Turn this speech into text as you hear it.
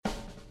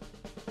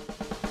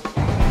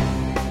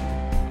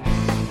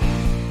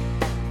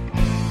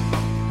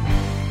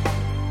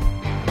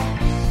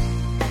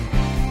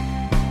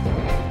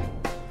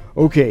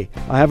Okay,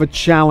 I have a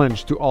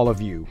challenge to all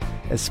of you,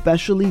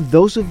 especially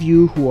those of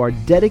you who are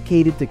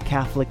dedicated to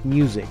Catholic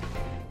music.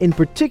 In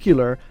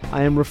particular,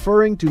 I am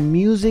referring to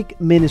music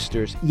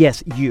ministers.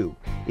 Yes, you.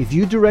 If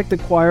you direct a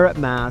choir at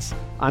Mass,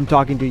 I'm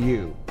talking to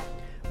you.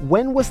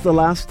 When was the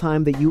last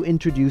time that you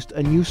introduced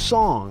a new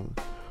song?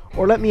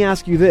 Or let me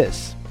ask you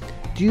this.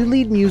 Do you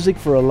lead music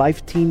for a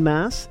Life Teen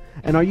Mass?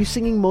 And are you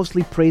singing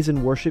mostly praise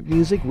and worship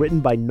music written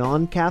by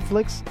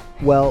non-Catholics?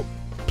 Well,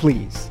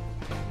 please.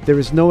 There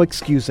is no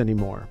excuse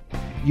anymore.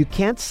 You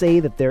can't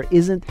say that there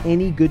isn't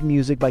any good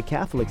music by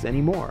Catholics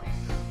anymore.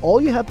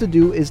 All you have to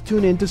do is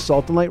tune in to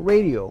Salt and Light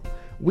Radio.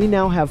 We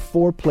now have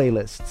 4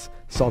 playlists.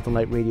 Salt and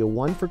Light Radio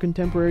 1 for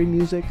contemporary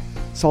music,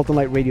 Salt and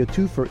Light Radio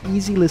 2 for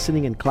easy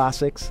listening and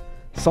classics,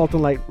 Salt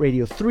and Light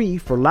Radio 3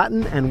 for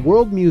Latin and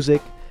world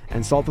music,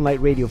 and Salt and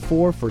Light Radio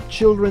 4 for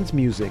children's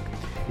music.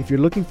 If you're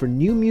looking for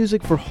new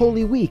music for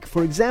Holy Week,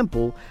 for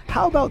example,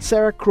 how about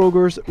Sarah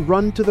Kroger's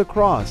Run to the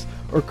Cross,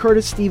 or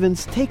Curtis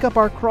Stevens' Take Up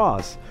Our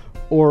Cross,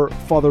 or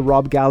Father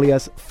Rob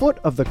Gallia's Foot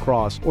of the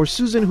Cross, or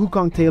Susan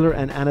Hukong Taylor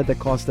and Anna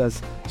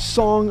DaCosta's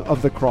Song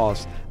of the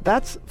Cross.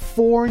 That's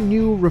 4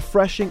 new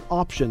refreshing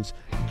options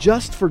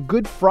just for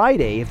Good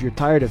Friday if you're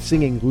tired of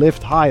singing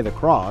Lift High the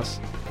Cross.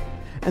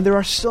 And there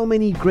are so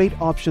many great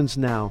options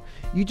now.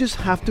 You just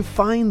have to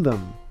find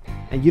them.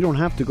 And you don't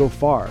have to go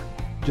far.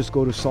 Just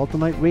go to Salt and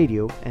Light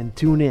Radio and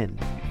tune in.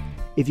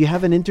 If you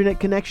have an internet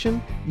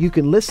connection, you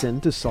can listen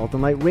to Salt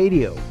and Light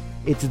Radio.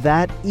 It's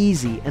that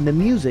easy, and the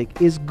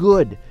music is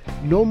good.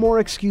 No more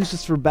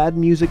excuses for bad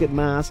music at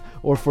Mass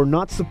or for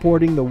not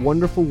supporting the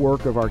wonderful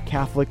work of our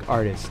Catholic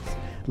artists.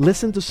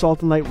 Listen to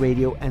Salt and Light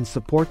Radio and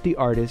support the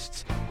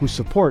artists who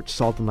support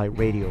Salt and Light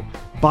Radio.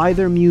 Buy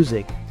their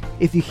music.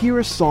 If you hear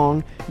a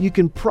song, you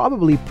can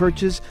probably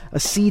purchase a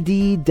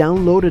CD,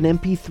 download an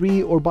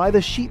MP3, or buy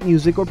the sheet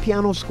music or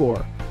piano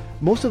score.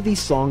 Most of these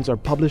songs are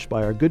published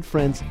by our good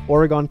friends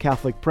Oregon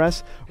Catholic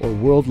Press or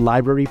World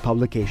Library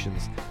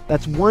Publications.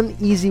 That's one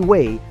easy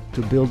way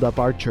to build up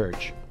our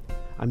church.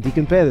 I'm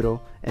Deacon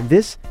Pedro, and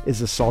this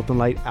is the Salt and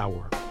Light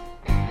Hour.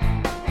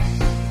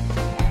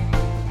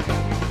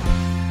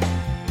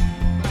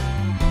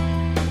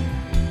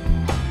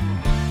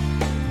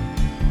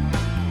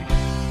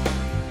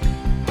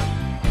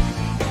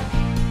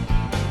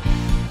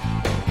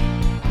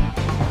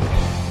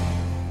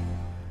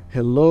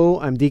 Hello,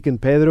 I'm Deacon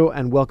Pedro,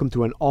 and welcome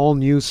to an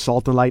all-new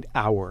Salt and Light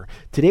Hour.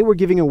 Today we're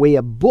giving away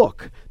a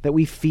book that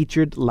we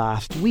featured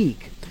last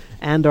week.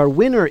 And our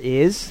winner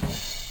is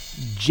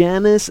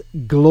Janice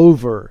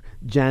Glover.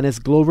 Janice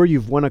Glover,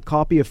 you've won a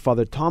copy of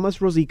Father Thomas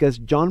Rosica's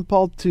John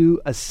Paul II,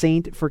 A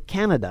Saint for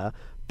Canada,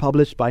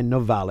 published by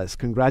Novalis.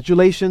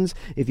 Congratulations.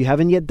 If you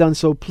haven't yet done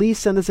so, please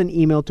send us an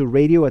email to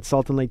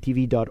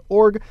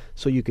radio@saltandlighttv.org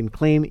so you can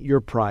claim your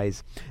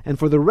prize. And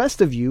for the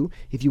rest of you,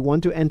 if you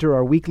want to enter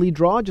our weekly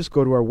draw, just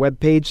go to our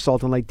webpage,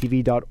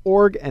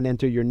 saltandlighttv.org, and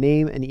enter your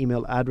name and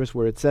email address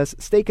where it says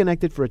Stay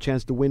Connected for a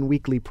chance to win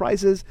weekly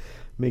prizes.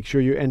 Make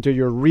sure you enter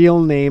your real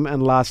name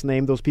and last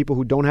name. Those people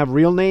who don't have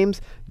real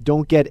names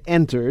don't get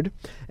entered.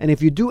 And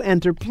if you do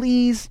enter,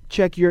 please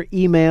check your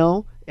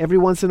email every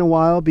once in a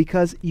while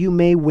because you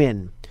may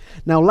win.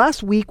 Now,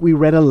 last week we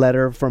read a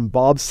letter from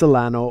Bob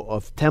Solano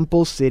of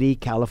Temple City,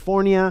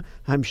 California.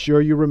 I'm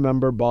sure you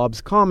remember Bob's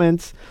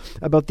comments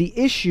about the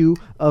issue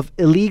of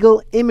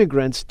illegal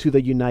immigrants to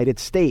the United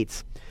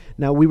States.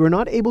 Now, we were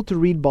not able to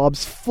read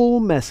Bob's full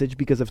message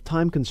because of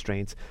time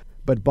constraints,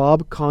 but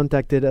Bob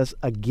contacted us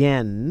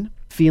again,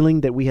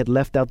 feeling that we had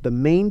left out the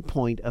main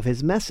point of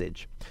his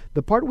message.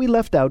 The part we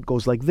left out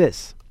goes like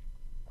this.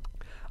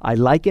 I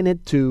liken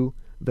it to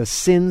the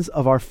sins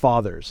of our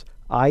fathers,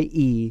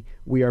 i.e.,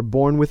 we are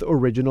born with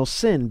original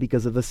sin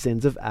because of the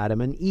sins of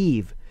Adam and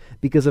Eve.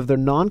 Because of their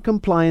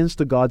non-compliance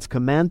to God's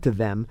command to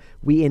them,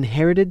 we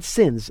inherited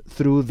sins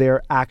through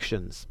their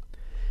actions.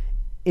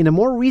 In a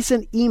more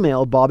recent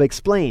email, Bob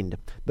explained,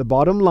 the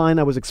bottom line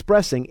I was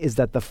expressing is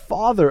that the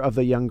father of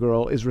the young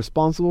girl is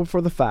responsible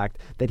for the fact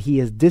that he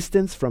is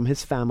distanced from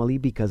his family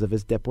because of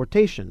his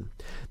deportation.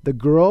 The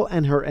girl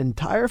and her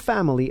entire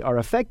family are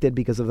affected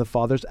because of the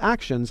father's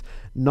actions,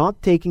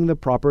 not taking the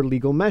proper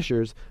legal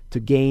measures to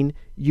gain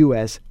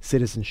U.S.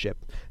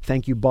 citizenship.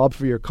 Thank you, Bob,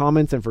 for your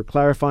comments and for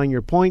clarifying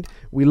your point.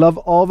 We love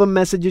all the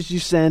messages you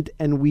sent,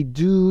 and we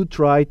do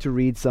try to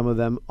read some of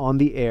them on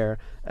the air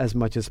as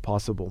much as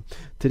possible.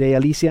 Today,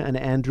 Alicia and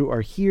Andrew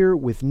are here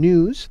with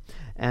news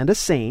and a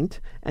saint,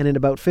 and in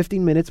about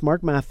 15 minutes,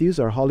 Mark Matthews,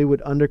 our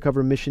Hollywood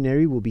undercover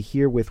missionary, will be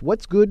here with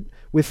What's Good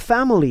with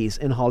Families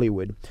in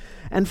Hollywood.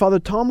 And Father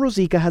Tom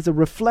Rosica has a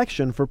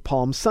reflection for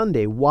Palm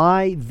Sunday,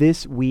 why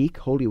this week,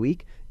 Holy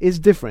Week, is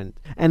different.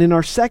 And in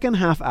our second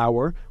half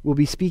hour, we'll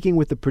be speaking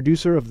with the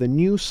producer of the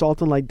new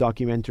Salt and Light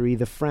documentary,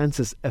 The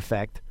Francis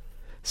Effect,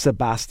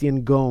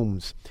 Sebastian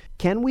Gomes.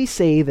 Can we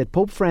say that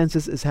Pope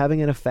Francis is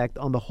having an effect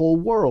on the whole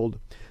world?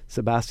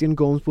 Sebastian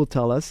Gomes will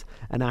tell us,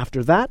 and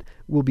after that,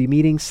 we'll be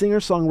meeting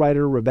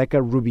singer-songwriter Rebecca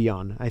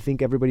Rubion. I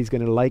think everybody's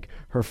going to like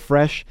her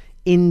fresh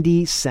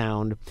indie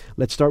sound.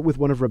 Let's start with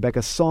one of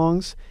Rebecca's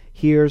songs.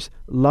 Here's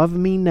Love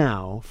Me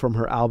Now from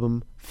her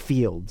album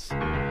Fields.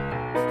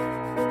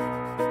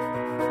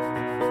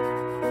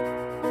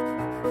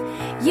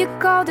 You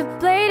called to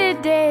play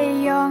today,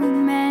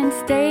 young man,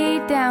 stay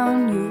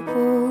down,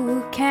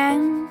 you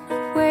can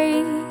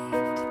wait.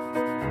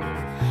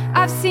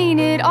 I've seen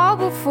it all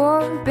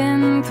before,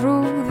 been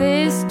through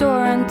this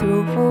door and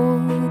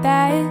through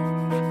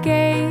that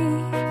gate.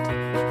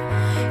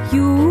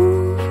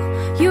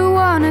 You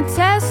wanna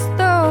test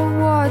the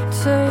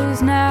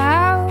waters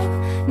now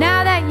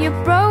that you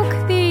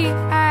broke the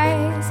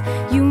ice.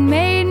 You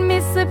made me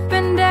slip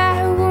and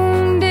I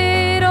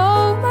wounded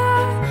all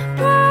my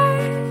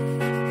pride.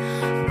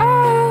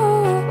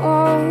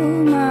 Oh,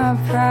 my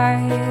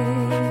pride.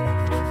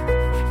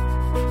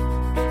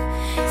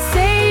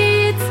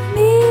 Say it's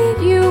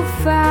me you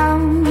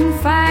found,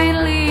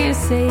 finally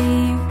say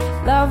you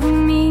love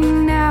me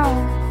now.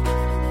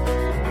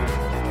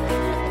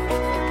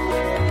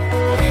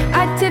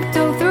 I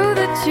tiptoed through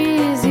the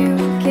trees, you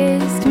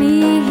kissed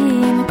me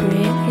in the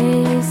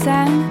grace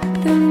and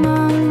the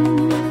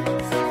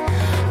months.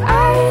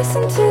 I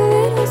listened to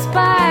little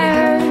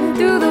spire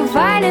through the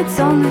violets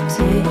on the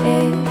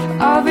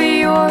tip of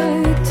your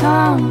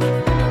tongue.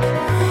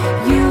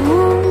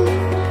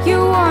 You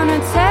wanna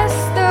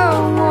test the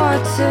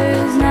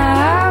waters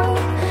now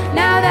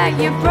that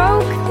you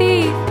broke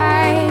the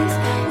ice.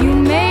 You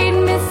made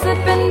me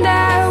slip and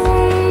I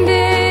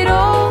wounded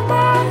all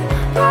my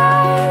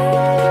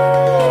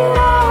pride.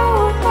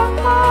 Oh,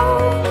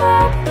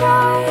 my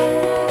pride.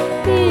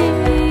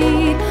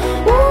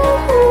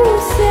 Ooh,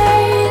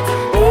 say it's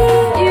me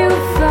you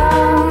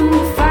found,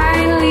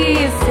 finally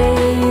say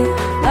you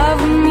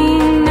love me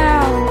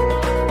now.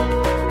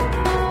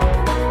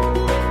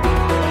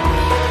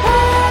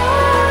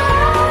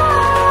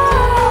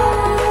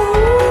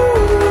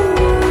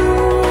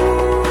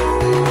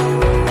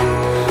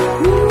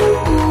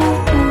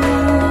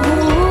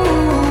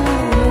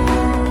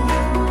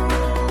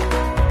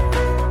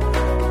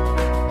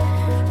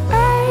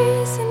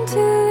 Rise into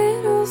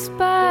little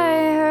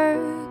spire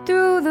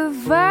through the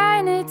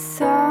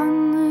violets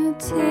on the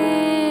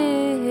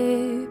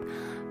tip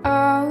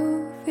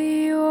of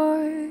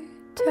your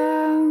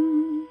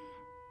tongue.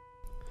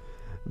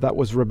 That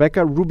was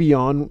Rebecca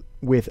Rubion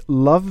with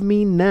Love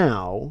Me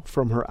Now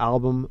from her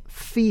album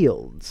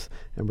Fields.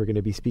 And we're going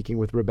to be speaking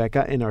with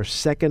Rebecca in our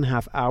second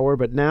half hour.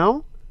 But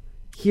now,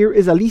 here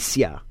is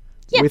Alicia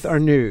with our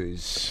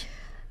news.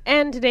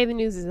 And today the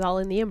news is all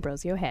in the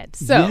Ambrosio head.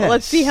 So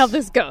let's see how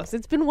this goes.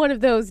 It's been one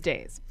of those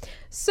days.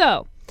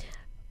 So,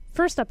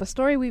 first up, a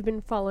story we've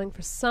been following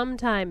for some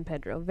time,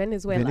 Pedro.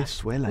 Venezuela.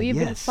 We've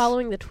been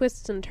following the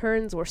twists and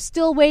turns. We're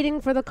still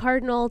waiting for the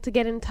Cardinal to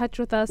get in touch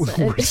with us.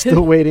 We're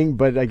still waiting,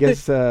 but I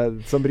guess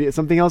somebody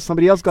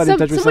else got in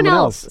touch with someone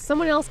else.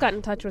 Someone else got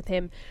in touch with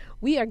him.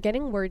 We are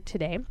getting word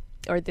today,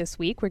 or this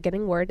week, we're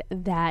getting word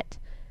that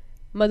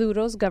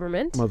Maduro's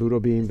government,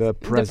 Maduro being the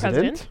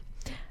president,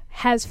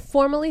 has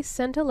formally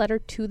sent a letter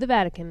to the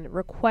Vatican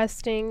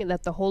requesting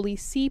that the Holy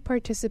See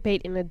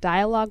participate in a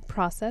dialogue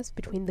process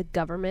between the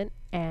government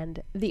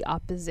and the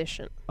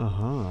opposition.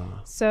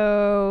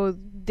 So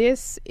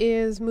this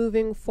is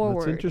moving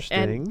forward. That's interesting.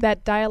 And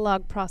that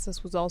dialogue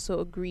process was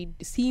also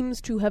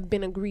seems to have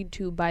been agreed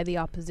to by the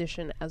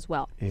opposition as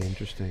well.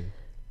 Interesting.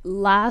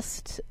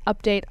 Last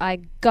update I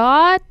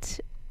got,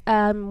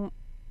 the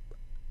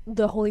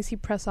Holy See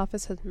press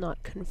office has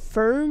not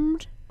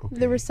confirmed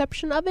the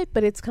reception of it,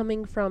 but it's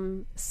coming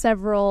from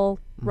several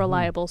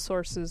reliable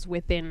sources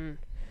within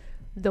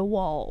the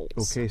walls.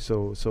 Okay,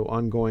 so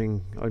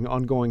an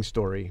ongoing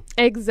story.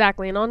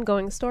 Exactly, an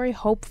ongoing story.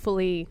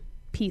 Hopefully,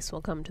 peace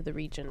will come to the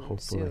region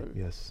soon.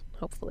 Yes.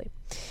 Hopefully.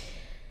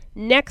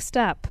 Next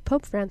up,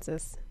 Pope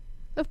Francis.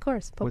 Of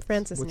course, Pope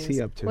Francis what's news.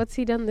 he up to? What's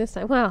he done this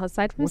time? Well,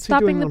 aside from What's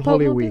stopping he the doing on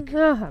Pope. Holy Week?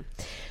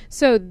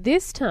 So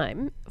this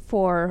time,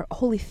 for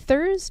Holy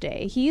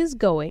Thursday, he is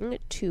going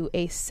to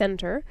a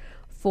center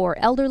for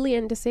elderly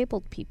and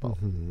disabled people.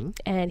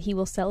 And he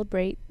will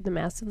celebrate the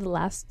Mass of the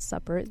Last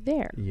Supper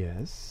there.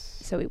 Yes.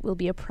 So it will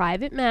be a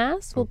private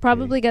Mass. We'll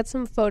probably get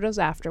some photos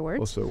afterwards.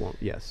 Also won't,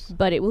 yes.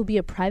 But it will be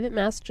a private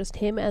Mass, just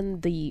him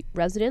and the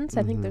residents.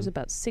 I think there's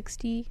about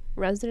 60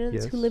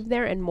 residents who live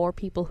there, and more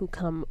people who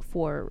come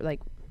for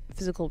like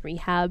physical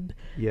rehab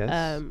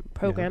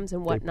programs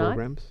and whatnot.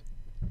 Programs.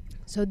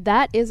 So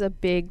that is a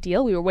big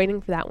deal. We were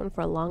waiting for that one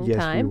for a long time.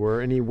 Yes, we were.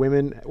 Any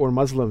women or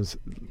Muslims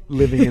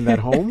living in that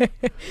home?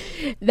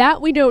 That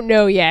we don't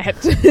know yet.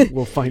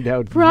 We'll find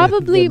out.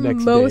 Probably the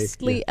next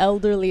mostly day.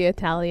 elderly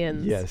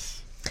Italians.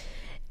 Yes.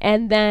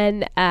 And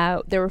then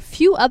there were a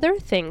few other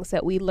things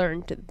that we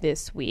learned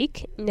this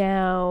week.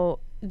 Now,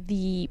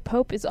 the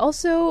Pope is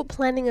also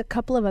planning a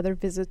couple of other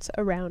visits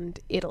around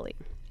Italy.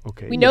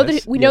 Okay. We know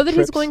that trips.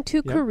 he's going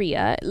to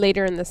Korea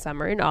later in the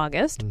summer in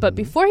August, but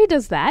before he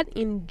does that,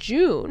 in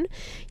June,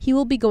 he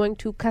will be going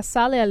to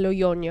Casale allo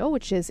Ionio,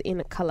 which is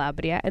in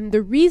Calabria, and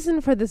the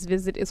reason for this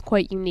visit is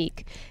quite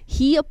unique.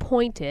 He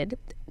appointed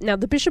Now,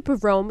 the Bishop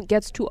of Rome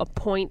gets to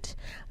appoint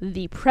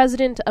the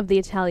president of the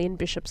Italian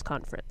Bishops'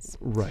 Conference.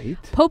 Right.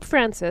 Pope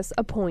Francis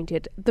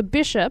appointed the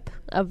bishop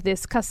of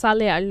this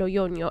Casale allo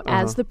Ionio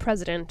as the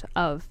president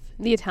of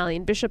the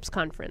Italian Bishops'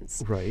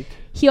 Conference. Right.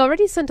 He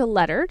already sent a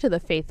letter to the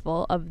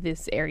faithful of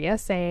this area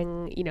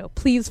saying,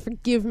 please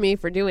forgive me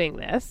for doing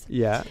this.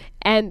 Yeah.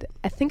 And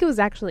I think it was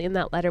actually in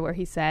that letter where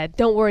he said,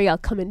 don't worry, I'll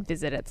come and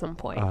visit at some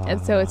point.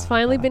 And so it's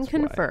finally been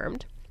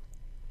confirmed.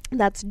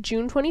 That's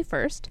June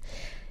 21st.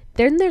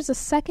 Then there's a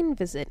second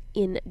visit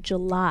in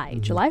July.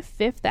 July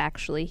 5th,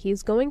 actually.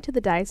 He's going to the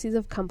Diocese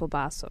of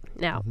Campobasso.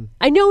 Now,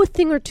 I know a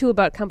thing or two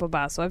about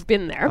Campobasso. I've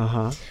been there.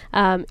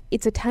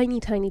 It's a tiny,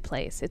 tiny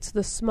place. It's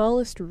the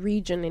smallest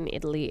region in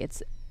Italy.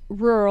 It's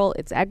rural.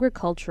 It's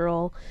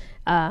agricultural.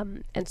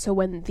 And so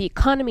when the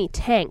economy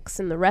tanks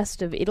in the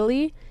rest of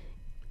Italy,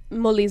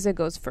 Molise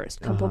goes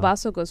first.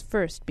 Campobasso goes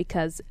first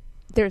because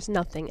there's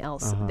nothing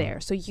else there.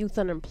 So youth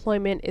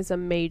unemployment is a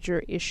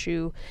major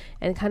issue,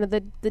 and kind of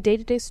the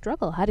day-to-day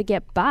struggle, how to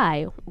get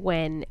by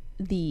when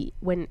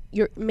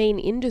your main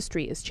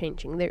industry is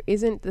changing. There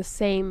isn't the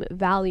same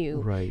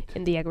value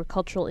in the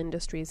agricultural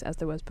industries as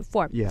there was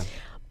before. Yeah.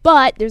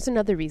 But there's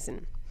another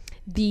reason.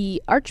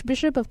 The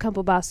Archbishop of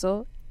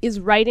Campobasso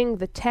is writing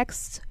the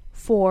texts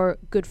for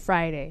Good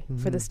Friday,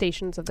 for the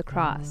Stations of the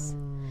Cross.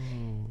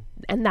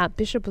 And that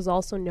bishop was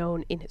also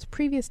known in his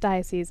previous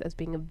diocese as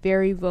being a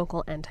very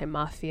vocal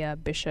anti-mafia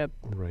bishop,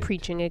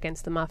 preaching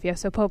against the mafia.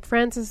 So Pope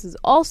Francis is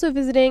also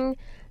visiting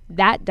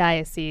that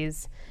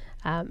diocese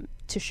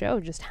to show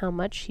just how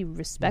much he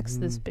respects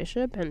this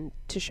bishop and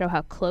to show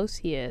how close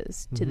he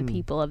is to the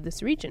people of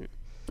this region.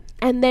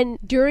 And then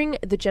during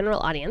the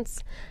general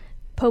audience,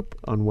 Pope...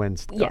 On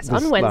Wednesday. Yes,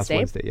 on Wednesday. Last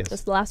Wednesday, yes.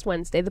 This last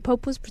Wednesday, the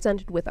Pope was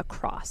presented with a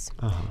cross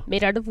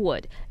made out of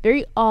wood.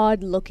 Very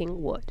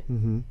odd-looking wood.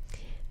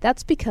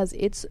 That's because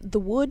it's the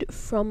wood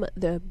from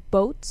the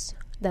boats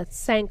that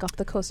sank off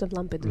the coast of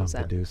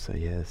Lampedusa. Lampedusa,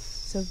 yes.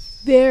 So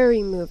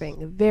very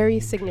moving, very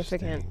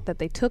significant that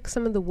they took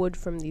some of the wood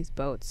from these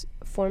boats,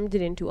 formed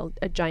it into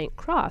a giant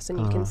cross, and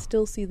you can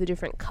still see the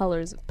different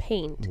colors of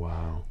paint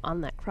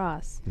on that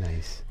cross.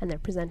 Nice. And they're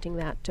presenting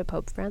that to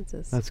Pope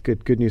Francis. That's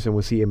good news, and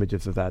we'll see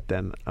images of that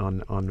then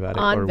on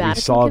Vatican. On Vatican we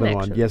saw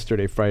Connection. them on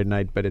yesterday, Friday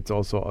night, but it's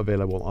also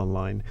available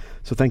online.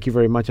 So thank you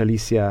very much,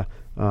 Alicia.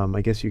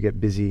 I guess you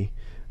get busy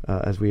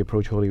as we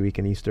approach Holy Week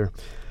and Easter.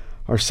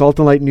 Our Salt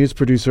and Light news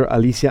producer,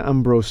 Alicia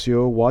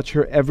Ambrosio. Watch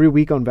her every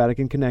week on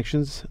Vatican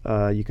Connections.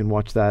 You can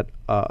watch that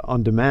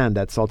on demand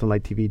at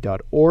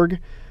saltandlighttv.org.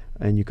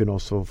 And you can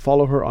also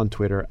follow her on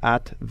Twitter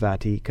at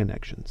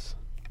VatiConnections.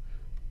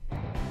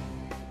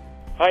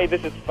 Hi,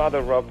 this is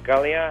Father Rob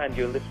Gallia, and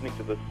you're listening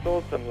to the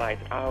Salt and Light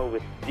Hour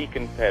with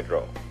Deacon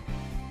Pedro.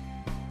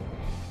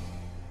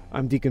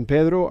 I'm Deacon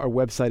Pedro. Our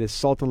website is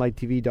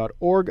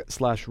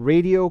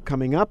saltandlighttv.org/radio.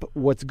 Coming up,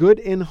 What's Good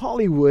in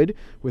Hollywood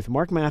with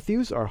Mark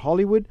Matthews, our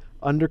Hollywood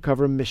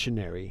undercover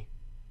missionary.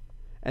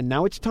 And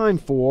now it's time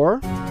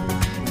for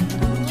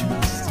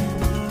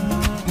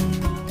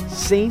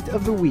Saint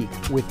of the Week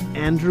with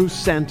Andrew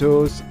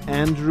Santos.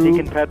 Andrew.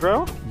 Deacon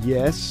Pedro?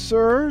 Yes,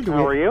 sir.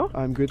 How are you?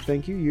 I'm good,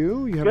 thank you.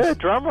 You have good.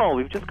 Drum roll.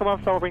 We've just come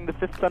off celebrating the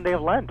 5th Sunday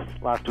of Lent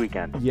last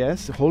weekend.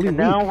 Yes, Holy and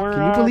Week. Now we're,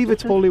 Can you believe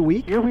it's Holy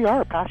Week? Here we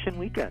are, Passion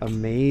Weekend.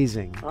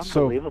 Amazing.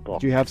 Unbelievable. So,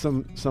 do you have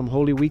some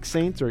Holy Week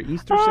saints or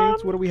Easter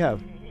saints? What do we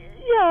have?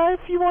 Yeah,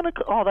 if you want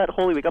to call that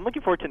Holy Week. I'm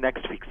looking forward to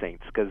next week's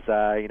saints because,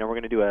 we're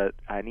going to do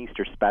an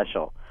Easter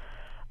special.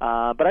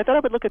 But I thought I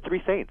would look at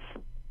 3 saints.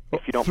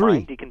 If you don't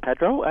mind, Deacon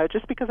Pedro,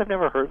 just because I've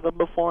never heard of them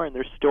before, and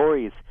their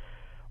stories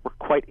were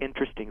quite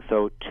interesting.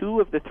 So 2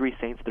 of the 3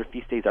 saints, their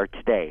feast days are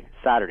today,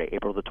 Saturday,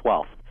 April the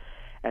 12th.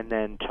 And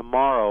then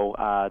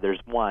tomorrow,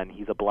 there's one.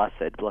 He's a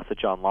Blessed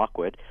John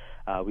Lockwood.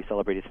 We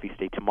celebrate his feast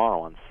day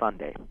tomorrow on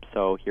Sunday.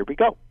 So here we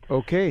go.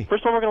 Okay.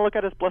 First one we're going to look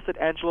at is Blessed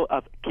Angelo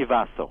of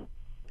Chivasso.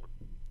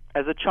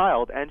 As a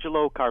child,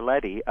 Angelo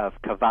Carletti of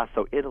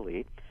Chivasso,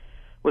 Italy,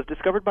 was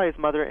discovered by his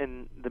mother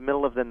in the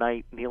middle of the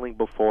night kneeling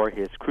before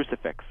his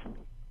crucifix,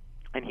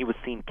 and he was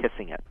seen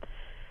kissing it.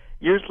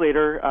 Years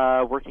later,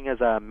 working as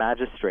a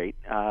magistrate,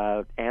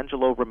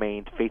 Angelo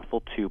remained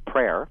faithful to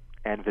prayer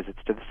and visits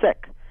to the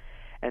sick,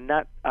 and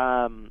that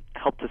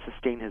helped to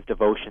sustain his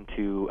devotion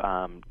to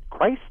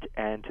Christ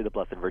and to the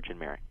Blessed Virgin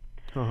Mary.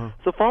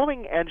 So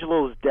following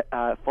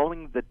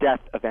the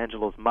death of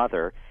Angelo's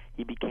mother,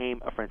 he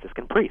became a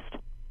Franciscan priest.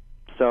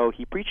 So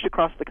he preached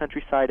across the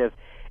countryside of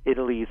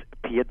Italy's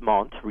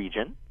Piedmont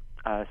region,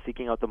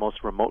 seeking out the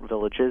most remote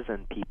villages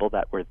and people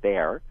that were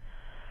there.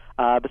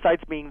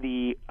 Besides being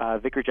the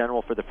Vicar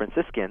General for the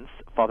Franciscans,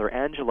 Father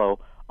Angelo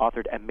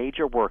authored a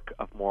major work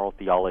of moral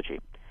theology,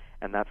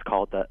 and that's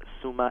called the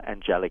Summa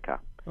Angelica.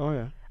 Oh,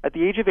 yeah. At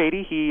the age of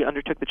 80, he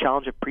undertook the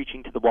challenge of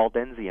preaching to the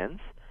Waldensians,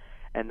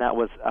 and that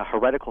was a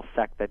heretical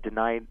sect that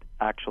denied,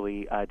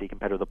 actually, Deacon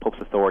Pedro, the Pope's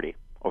authority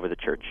over the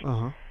Church,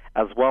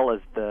 as well as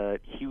the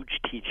huge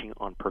teaching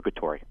on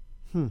purgatory.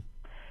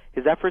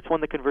 His efforts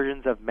won the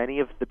conversions of many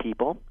of the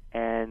people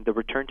and the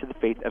return to the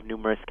faith of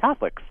numerous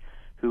Catholics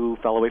who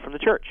fell away from the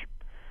Church.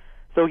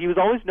 So he was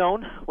always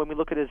known, when we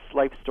look at his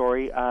life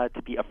story,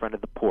 to be a friend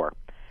of the poor.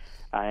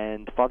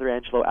 And Father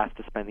Angelo asked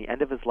to spend the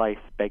end of his life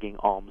begging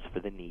alms for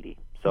the needy.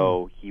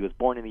 So he was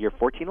born in the year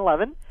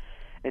 1411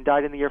 and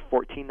died in the year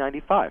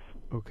 1495.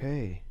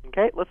 Okay,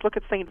 let's look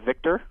at St.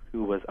 Victor,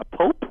 who was a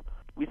pope.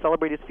 We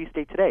celebrate his feast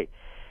day today.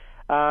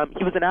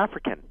 He was an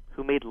African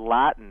who made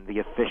Latin the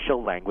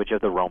official language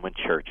of the Roman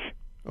Church.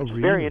 Oh,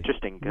 really? Very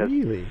interesting, because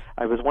Really?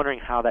 I was wondering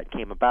how that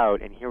came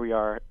about, and here we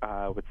are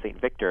with St.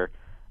 Victor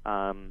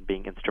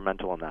being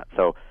instrumental in that.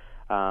 So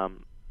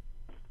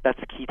that's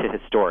key to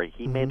his story.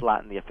 He made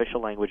Latin the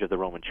official language of the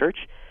Roman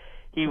Church.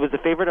 He was a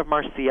favorite of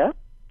Marcia,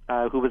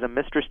 who was a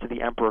mistress to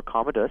the Emperor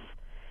Commodus,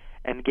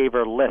 and gave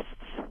her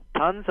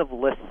tons of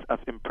lists of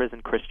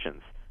imprisoned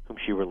Christians whom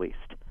she released.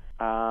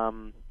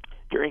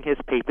 During his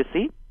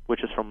papacy,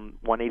 which is from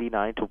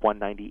 189 to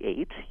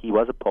 198, he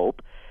was a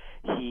pope.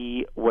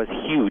 He was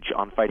huge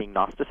on fighting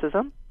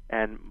Gnosticism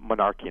and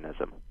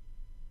monarchianism.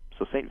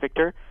 So St.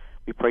 Victor,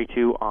 we pray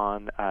to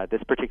on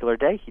this particular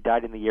day. He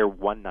died in the year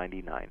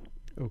 199.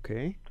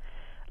 Okay.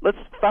 Let's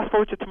fast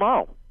forward to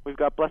tomorrow. We've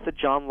got Blessed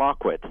John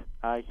Lockwood.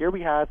 Here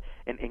we have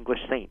an English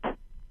saint.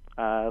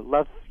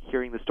 Love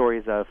hearing the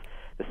stories of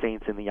the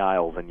saints in the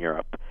Isles in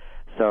Europe.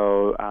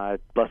 So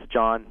Blessed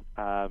John,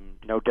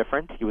 no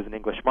different. He was an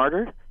English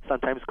martyr,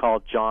 sometimes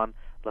called John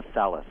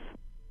Lascelles.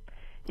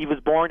 He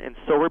was born in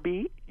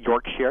Sowerby,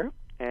 Yorkshire,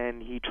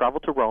 and he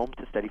traveled to Rome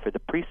to study for the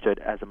priesthood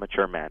as a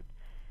mature man.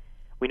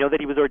 We know that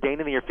he was ordained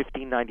in the year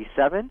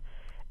 1597,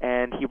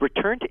 and he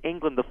returned to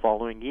England the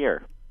following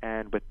year.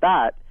 And with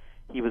that,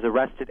 he was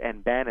arrested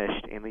and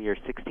banished in the year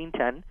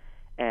 1610,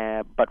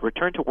 but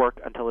returned to work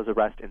until his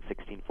arrest in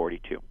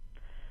 1642.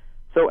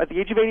 So at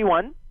the age of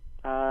 81,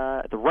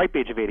 at the ripe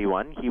age of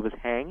 81, he was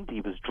hanged,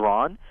 he was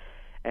drawn,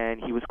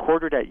 and he was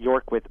quartered at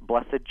York with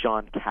Blessed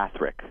John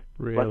Catherick.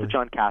 Really? Blessed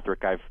John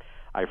Catherick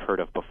I've heard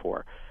of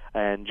before.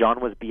 And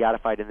John was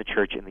beatified in the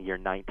church in the year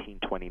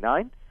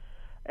 1929.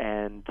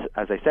 And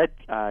as I said,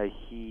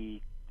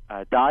 he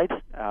died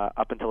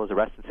up until his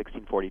arrest in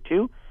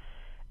 1642.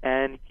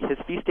 And his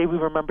feast day we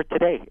remember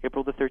today,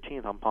 April the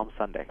 13th, on Palm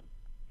Sunday.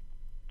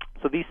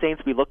 So these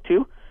saints we look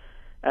to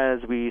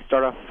as we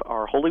start off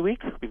our Holy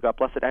Week. We've got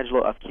Blessed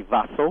Angelo of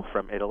Chivasso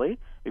from Italy.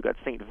 We've got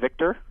St.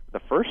 Victor the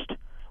First.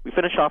 We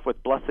finish off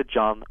with Blessed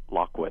John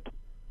Lockwood.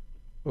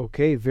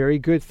 Okay, very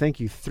good. Thank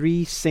you.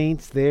 3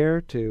 saints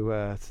there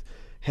to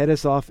head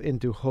us off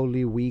into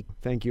Holy Week.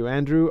 Thank you,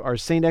 Andrew. Our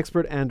saint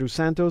expert, Andrew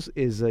Santos,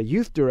 is a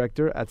youth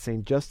director at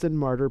St. Justin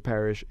Martyr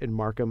Parish in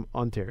Markham,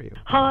 Ontario.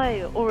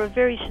 Hi, or a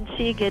very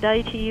sincere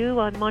g'day to you.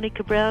 I'm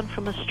Monica Brown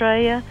from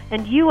Australia,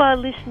 and you are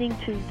listening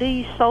to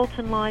the Salt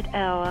and Light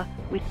Hour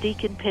with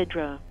Deacon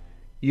Pedro.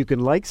 You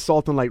can like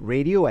Salt and Light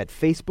Radio at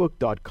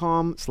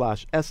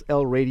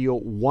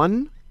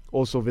facebook.com/slradio1.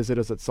 Also visit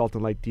us at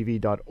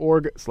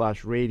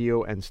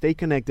saltandlighttv.org/radio and stay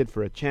connected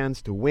for a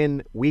chance to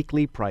win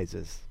weekly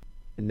prizes.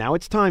 And now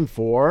it's time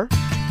for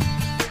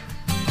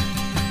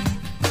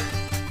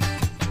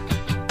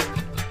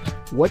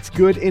What's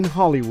Good in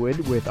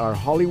Hollywood with our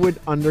Hollywood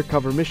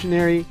undercover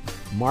missionary,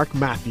 Mark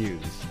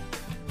Matthews.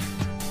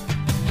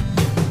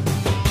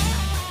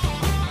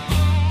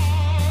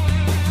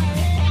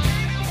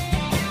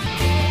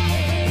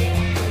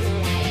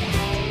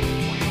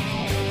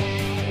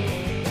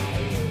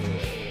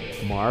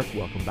 Mark,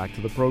 welcome back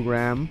to the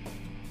program.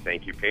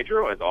 Thank you,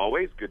 Pedro. As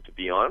always, good to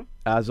be on.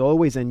 As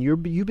always, and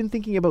you've been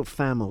thinking about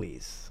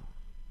families.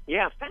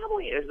 Yeah,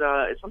 family is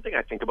something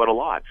I think about a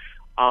lot.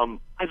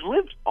 I've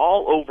lived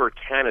all over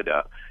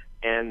Canada,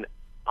 and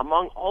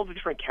among all the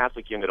different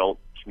Catholic young adult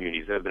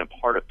communities that I've been a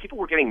part of, people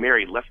were getting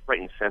married left, right,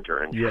 and center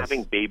and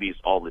having babies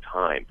all the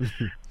time.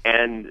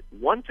 And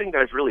one thing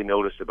that I've really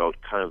noticed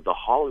about kind of the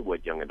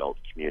Hollywood young adult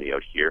community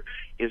out here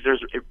is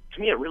to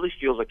me, it really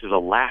feels like there's a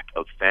lack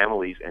of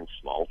families and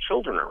small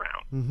children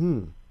around.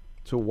 Mm-hmm.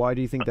 So why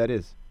do you think that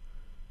is?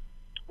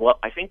 Well,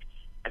 I think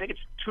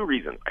it's 2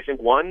 reasons. I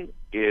think one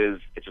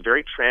is it's a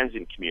very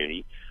transient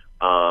community.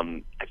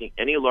 I think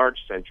any large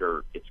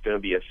center, it's going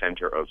to be a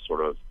center of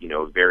sort of,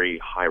 very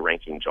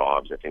high-ranking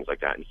jobs and things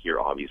like that. And here,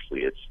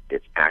 obviously,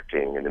 it's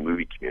acting in the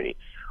movie community.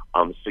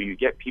 So you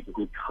get people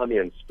who come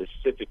in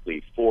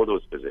specifically for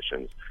those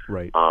positions.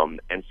 Right.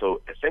 And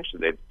so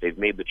essentially they've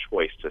made the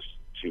choice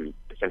to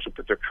essentially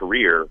put their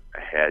career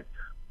ahead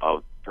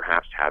of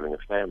perhaps having a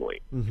family.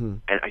 Mm-hmm.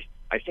 And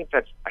I think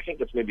that's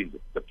maybe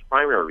the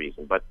primary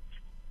reason. But,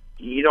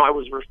 I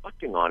was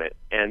reflecting on it,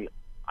 and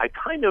I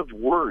kind of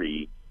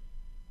worry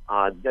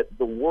that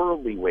the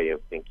worldly way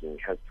of thinking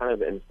has kind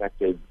of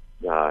infected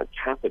the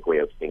Catholic way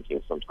of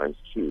thinking sometimes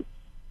too.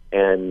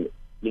 And,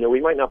 we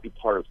might not be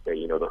part of,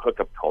 say, the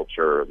hookup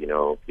culture,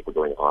 people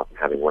going off and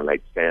having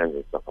one-night stands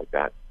and stuff like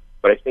that.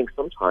 But I think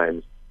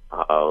sometimes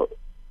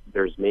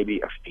there's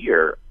maybe a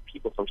fear.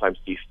 People sometimes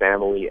see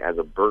family as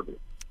a burden.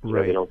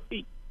 Right. They don't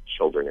see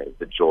children as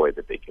the joy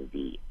that they can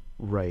be.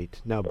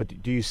 Right. Now,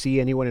 but do you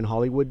see anyone in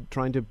Hollywood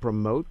trying to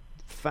promote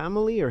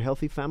family or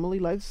healthy family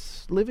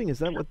living? Is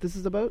that what this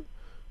is about?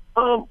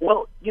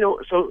 Well,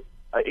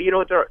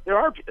 there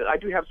are. I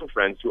do have some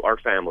friends who are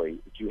family,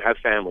 who have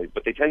families,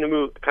 but they tend to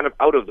move kind of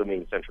out of the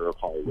main center of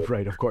Hollywood.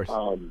 Right, of course.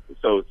 So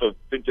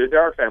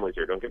there are families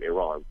here. Don't get me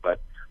wrong,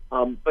 but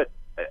But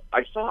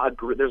I saw a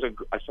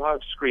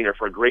screener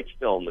for a great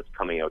film that's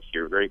coming out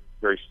here very,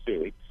 very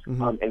soon,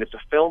 and it's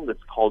a film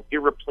that's called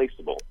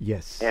Irreplaceable.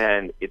 Yes,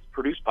 and it's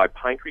produced by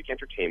Pine Creek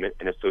Entertainment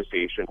in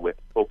association with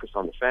Focus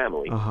on the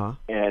Family.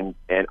 And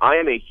I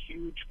am a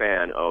huge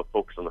fan of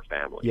Focus on the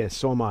Family. Yes,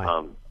 so am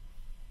I.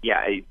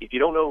 Yeah, if you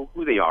don't know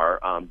who they are,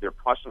 they're a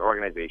Protestant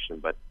organization,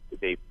 but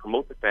they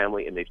promote the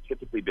family, and they've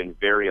typically been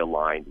very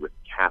aligned with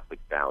Catholic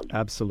values.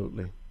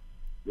 Absolutely.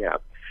 Yeah,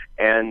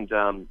 and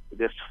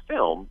this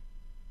film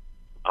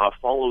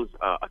follows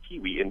a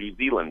Kiwi, a New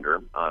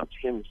Zealander,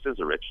 Tim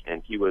Ciserich,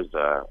 and he was,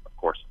 of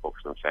course,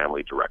 Focus on the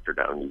Family director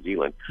down in New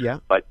Zealand. Yeah.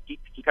 But he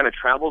kind of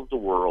travels the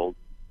world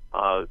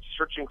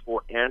searching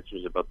for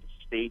answers about the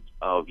state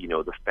of,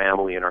 the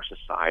family in our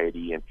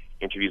society, and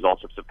interviews all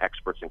sorts of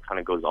experts and kind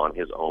of goes on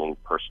his own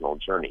personal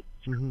journey.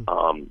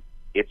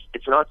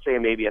 It's not, say,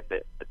 maybe at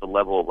the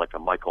level of like a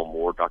Michael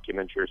Moore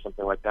documentary or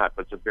something like that,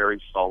 but it's a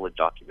very solid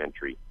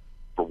documentary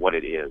for what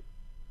it is.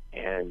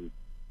 And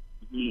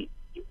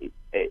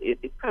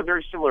it's kind of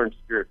very similar in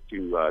spirit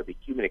to The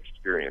Human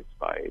Experience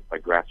by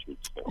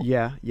Grassroots Film.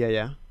 Yeah.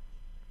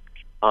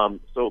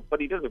 But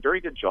he does a very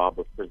good job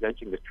of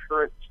presenting the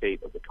current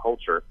state of the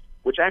culture,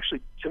 which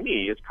actually, to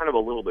me, is kind of a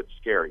little bit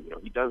scary.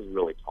 He does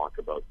really talk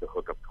about the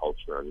hookup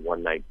culture and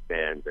one-night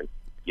stands, and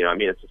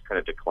it's just kind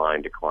of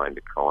decline.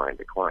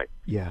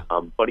 Yeah.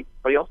 But he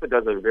also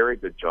does a very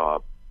good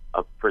job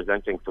of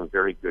presenting some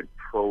very good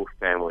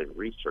pro-family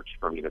research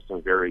from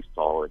some very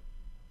solid,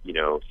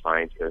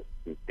 scientists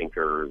and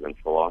thinkers and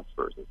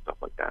philosophers and stuff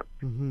like that.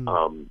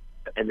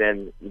 And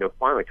then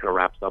finally kind of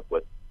wraps up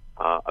with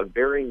a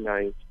very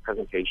nice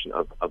presentation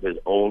of his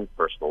own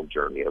personal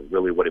journey of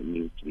really what it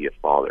means to be a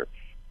father.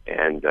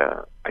 And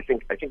I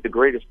think the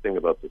greatest thing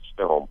about this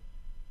film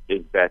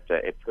is that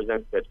it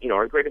presents that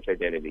our greatest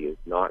identity is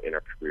not in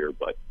our career,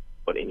 but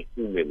in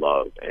whom we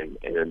love and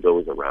in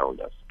those around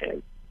us.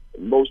 And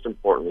most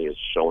importantly, is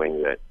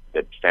showing that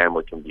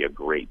family can be a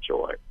great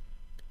joy.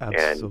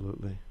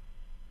 Absolutely.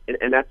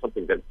 And that's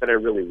something that I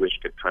really wish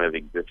could kind of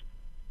exist,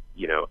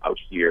 out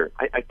here.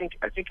 I think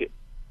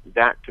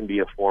that can be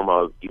a form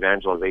of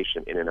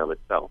evangelization in and of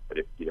itself. But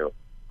if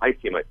I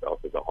see myself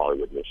as a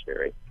Hollywood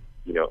missionary,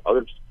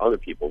 other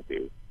people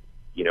do.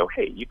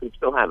 Hey, you can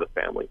still have a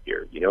family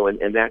here,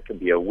 and that can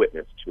be a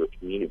witness to a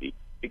community,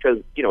 because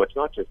it's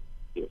not just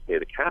say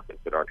the Catholics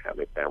that aren't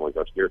having families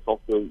out here. It's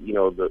also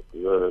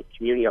the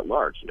community at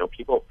large.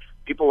 People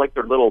like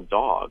their little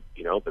dog,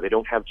 but they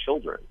don't have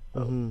children.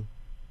 So.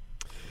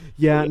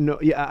 Yeah,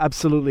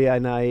 absolutely,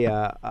 and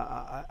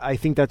I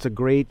think that's a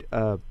great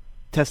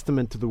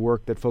testament to the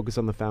work that Focus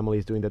on the Family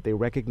is doing. That they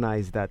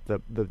recognize that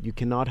you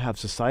cannot have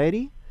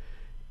society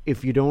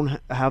if you don't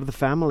have the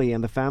family,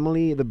 and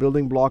the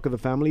building block of the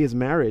family is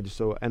marriage.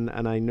 So, and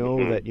I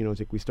know that it's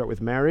like we start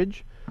with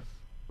marriage,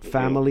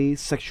 family,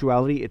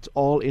 sexuality. It's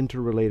all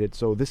interrelated.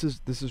 So this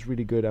is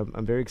really good.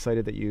 I'm very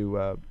excited that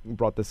you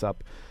brought this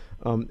up.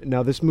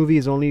 Now, this movie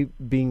is only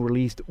being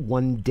released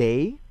one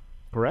day,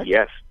 correct?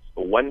 Yes.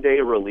 A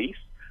one-day release,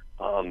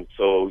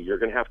 so you're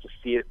going to have to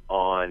see it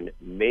on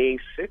May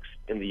 6th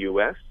in the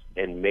U.S.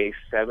 and May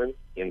 7th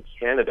in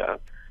Canada.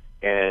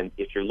 And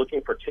if you're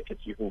looking for tickets,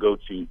 you can go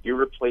to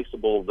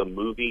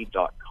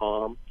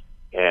irreplacablethemovie.com,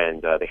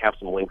 and they have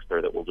some links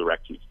there that will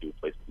direct you to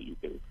places that you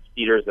can,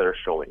 theaters that are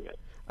showing it.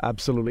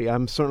 Absolutely.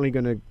 I'm certainly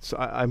going to,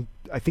 I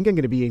think I'm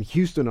going to be in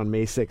Houston on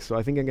May 6th, so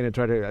I think I'm going to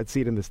try to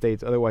see it in the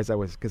States. Otherwise,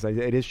 because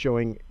it is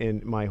showing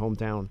in my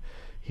hometown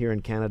here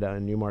in Canada,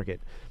 in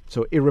Newmarket.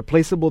 So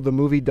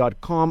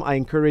irreplacablethemovie.com. I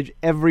encourage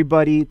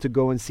everybody to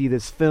go and see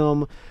this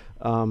film.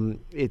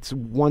 It's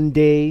one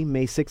day,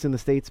 May 6th in the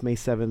States, May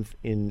 7th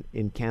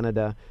in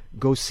Canada.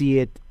 Go see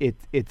it.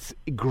 It's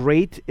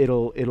great.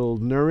 It'll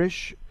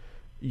nourish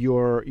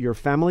your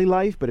family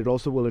life, but it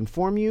also will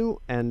inform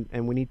you, and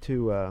we need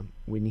to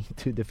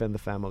defend the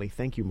family.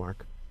 Thank you,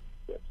 Mark.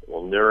 Yes, it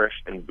will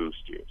nourish and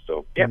boost you.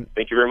 So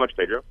thank you very much,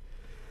 Pedro.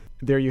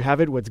 There you have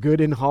it, what's good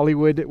in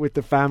Hollywood with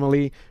the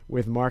family,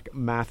 with Mark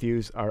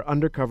Matthews, our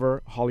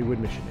undercover Hollywood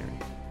missionary.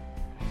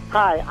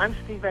 Hi, I'm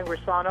Steve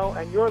Angrisano,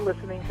 and you're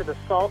listening to the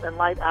Salt and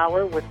Light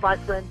Hour with my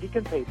friend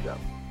Deacon Pedro.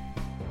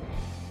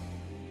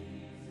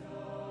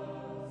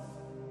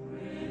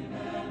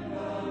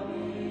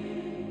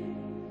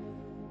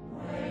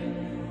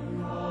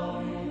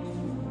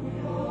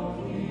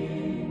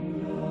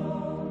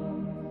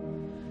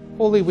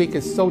 Holy Week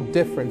is so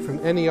different from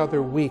any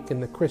other week in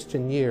the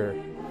Christian year.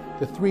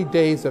 The 3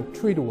 days of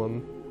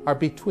Triduum are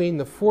between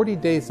the 40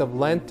 days of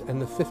Lent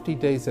and the 50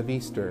 days of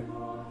Easter.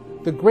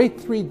 The great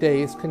 3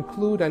 days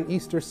conclude on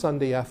Easter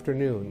Sunday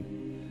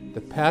afternoon.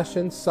 The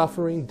passion,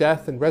 suffering,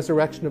 death, and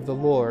resurrection of the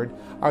Lord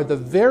are the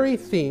very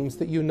themes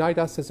that unite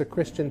us as a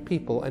Christian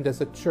people and as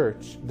a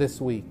church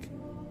this week.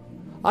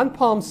 On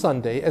Palm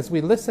Sunday, as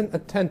we listen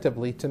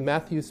attentively to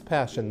Matthew's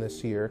Passion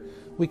this year,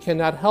 we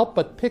cannot help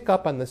but pick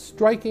up on the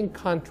striking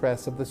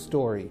contrasts of the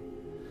story.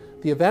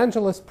 The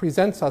evangelist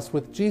presents us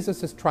with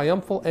Jesus'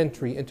 triumphal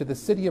entry into the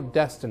city of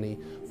destiny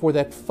for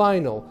that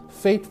final,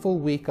 fateful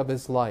week of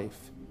his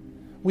life.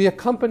 we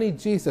accompany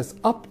Jesus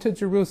up to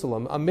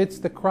Jerusalem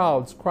amidst the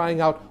crowds crying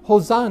out,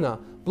 "Hosanna!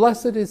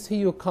 Blessed is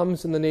he who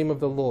comes in the name of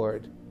the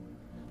Lord."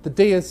 The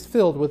day is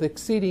filled with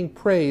exceeding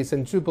praise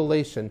and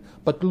jubilation,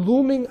 but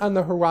looming on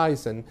the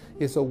horizon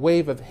is a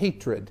wave of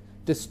hatred,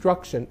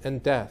 destruction,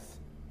 and death.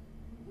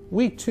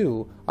 We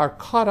too are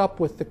caught up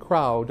with the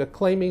crowd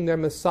acclaiming their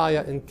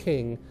Messiah and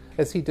King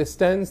as he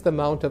descends the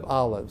Mount of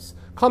Olives,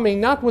 coming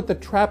not with the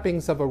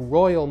trappings of a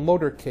royal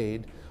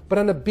motorcade, but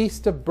on a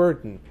beast of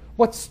burden.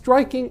 What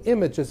striking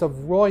images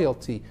of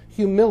royalty,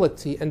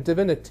 humility, and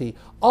divinity,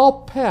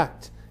 all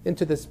packed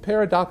into this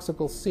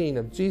paradoxical scene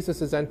of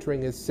Jesus'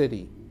 entering his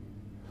city.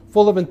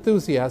 Full of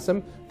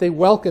enthusiasm, they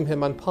welcome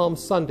him on Palm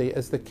Sunday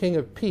as the King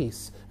of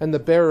Peace and the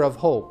bearer of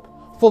hope.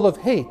 Full of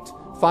hate,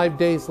 5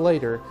 days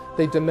later,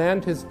 they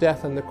demand his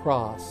death on the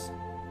cross.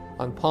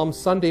 On Palm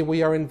Sunday,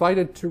 we are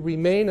invited to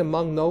remain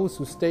among those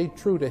who stayed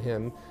true to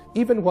him,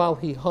 even while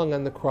he hung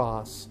on the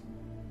cross.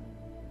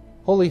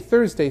 Holy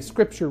Thursday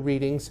scripture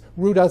readings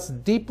root us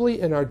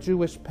deeply in our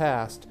Jewish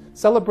past,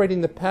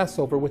 celebrating the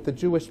Passover with the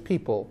Jewish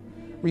people,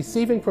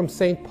 receiving from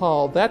St.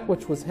 Paul that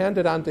which was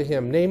handed on to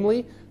him,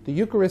 namely the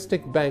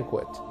Eucharistic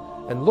banquet,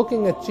 and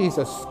looking at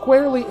Jesus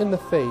squarely in the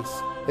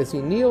face as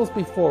he kneels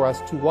before us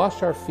to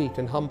wash our feet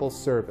in humble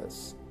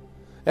service.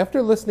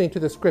 After listening to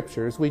the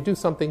scriptures, we do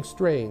something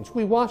strange.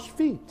 We wash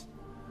feet.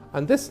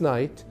 On this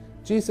night,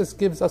 Jesus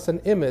gives us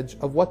an image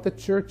of what the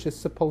church is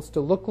supposed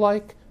to look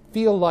like,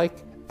 feel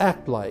like,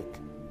 act like,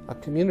 a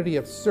community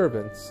of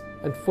servants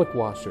and foot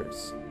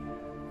washers.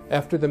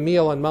 After the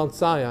meal on Mount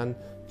Zion,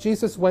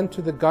 Jesus went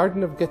to the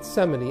Garden of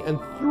Gethsemane and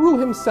threw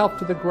himself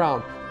to the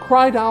ground,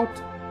 cried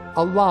out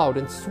aloud,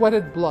 and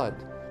sweated blood.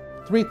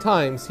 3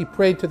 times he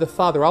prayed to the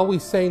Father,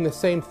 always saying the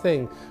same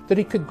thing, that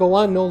he could go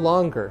on no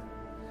longer.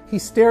 He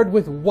stared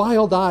with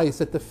wild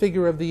eyes at the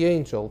figure of the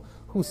angel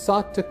who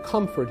sought to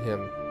comfort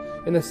him.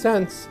 In a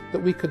sense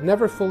that we could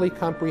never fully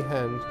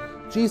comprehend,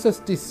 Jesus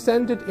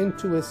descended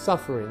into his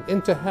suffering,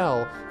 into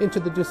hell, into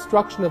the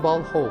destruction of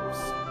all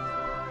hopes.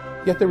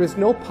 Yet there is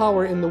no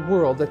power in the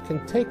world that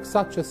can take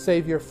such a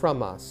Savior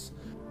from us.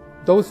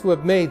 Those who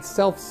have made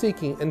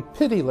self-seeking and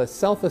pitiless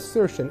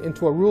self-assertion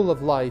into a rule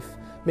of life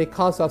may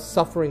cause us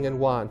suffering and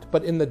want,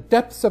 but in the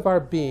depths of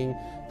our being,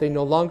 they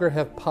no longer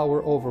have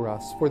power over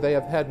us, for they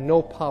have had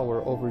no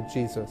power over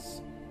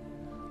Jesus.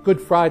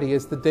 Good Friday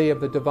is the day of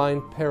the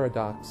divine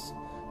paradox.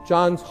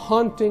 John's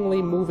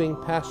hauntingly moving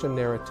passion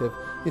narrative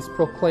is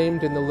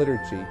proclaimed in the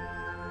liturgy.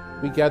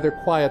 We gather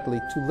quietly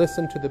to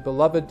listen to the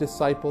beloved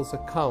disciples'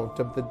 account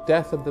of the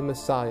death of the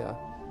Messiah.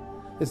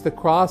 As the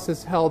cross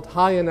is held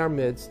high in our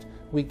midst,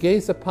 we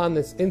gaze upon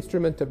this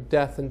instrument of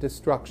death and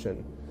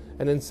destruction,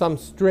 and in some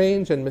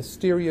strange and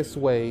mysterious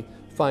way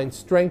find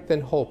strength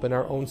and hope in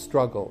our own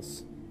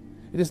struggles.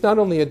 It is not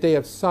only a day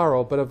of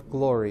sorrow, but of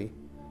glory.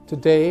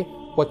 Today,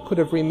 what could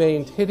have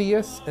remained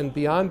hideous and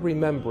beyond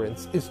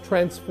remembrance is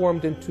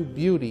transformed into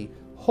beauty,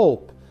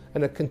 hope,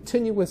 and a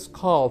continuous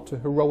call to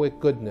heroic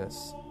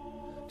goodness.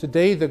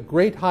 Today, the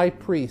great high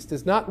priest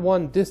is not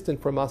one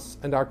distant from us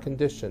and our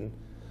condition,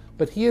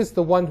 but he is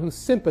the one who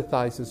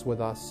sympathizes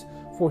with us,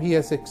 for he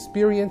has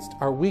experienced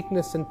our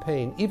weakness and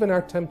pain, even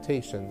our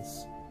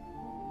temptations.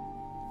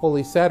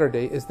 Holy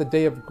Saturday is the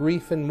day of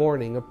grief and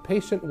mourning, of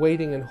patient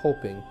waiting and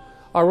hoping.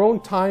 Our own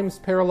times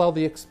parallel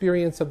the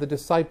experience of the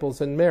disciples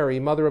and Mary,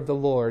 Mother of the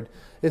Lord,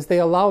 as they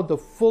allowed the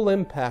full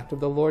impact of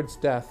the Lord's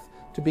death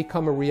to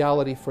become a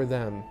reality for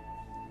them.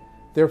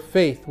 Their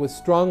faith was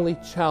strongly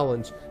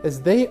challenged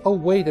as they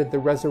awaited the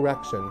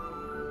resurrection.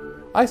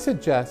 I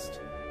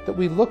suggest that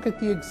we look at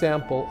the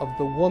example of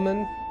the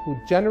woman who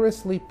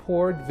generously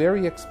poured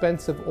very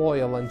expensive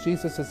oil on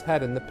Jesus'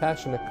 head in the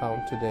Passion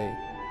account today.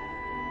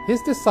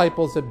 His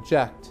disciples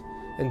object,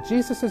 and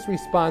Jesus'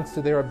 response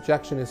to their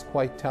objection is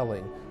quite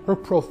telling. Her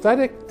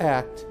prophetic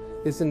act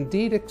is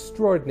indeed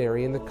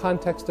extraordinary in the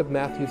context of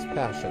Matthew's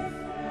Passion,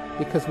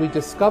 because we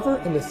discover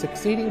in the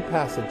succeeding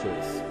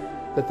passages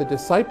that the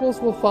disciples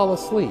will fall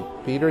asleep,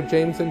 Peter,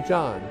 James, and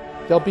John.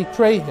 They'll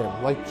betray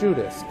him like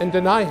Judas and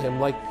deny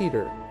him like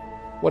Peter.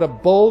 What a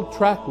bold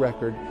track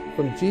record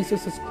from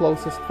Jesus'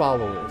 closest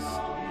followers.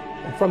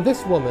 And from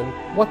this woman,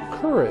 what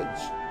courage,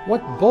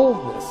 what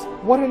boldness,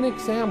 what an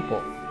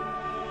example.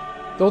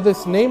 Though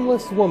this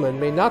nameless woman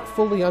may not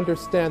fully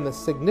understand the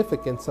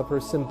significance of her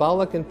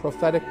symbolic and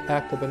prophetic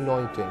act of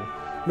anointing,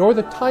 nor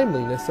the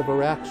timeliness of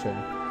her action,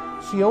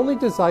 she only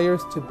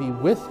desires to be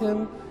with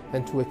him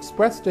and to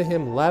express to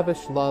him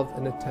lavish love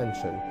and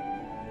attention.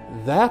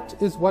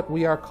 That is what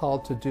we are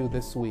called to do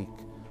this week,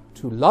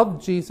 to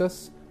love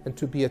Jesus and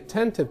to be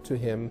attentive to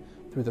him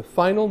through the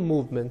final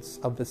movements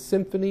of the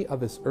symphony of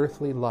his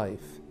earthly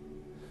life.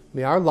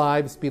 May our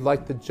lives be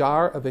like the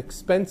jar of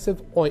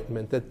expensive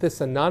ointment that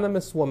this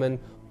anonymous woman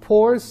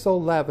pours so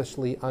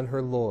lavishly on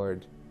her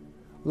Lord.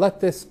 Let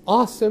this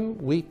awesome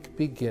week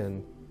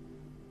begin.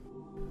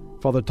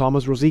 Father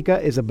Thomas Rosica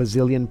is a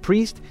Basilian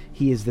priest.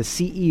 He is the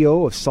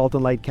CEO of Salt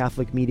and Light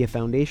Catholic Media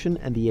Foundation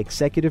and the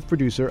executive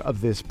producer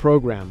of this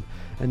program.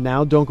 And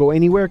now don't go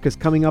anywhere, because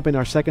coming up in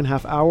our second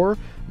half hour,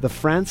 the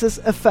Francis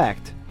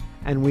Effect,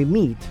 and we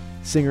meet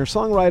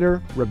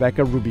singer-songwriter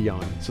Rebecca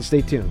Rubillon. So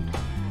stay tuned.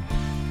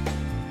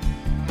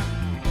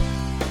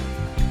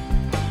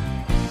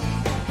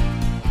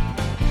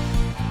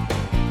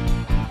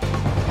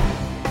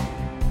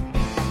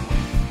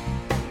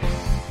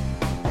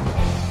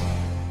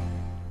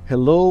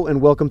 Hello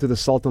and welcome to the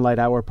Salt and Light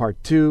Hour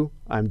Part 2.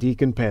 I'm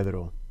Deacon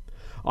Pedro.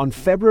 On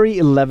February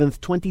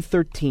 11th,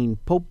 2013,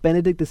 Pope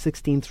Benedict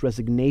XVI's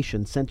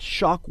resignation sent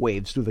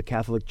shockwaves through the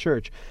Catholic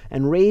Church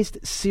and raised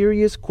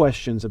serious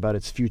questions about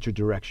its future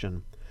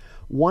direction.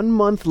 1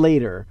 month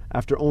later,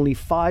 after only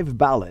 5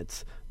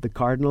 ballots, the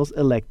cardinals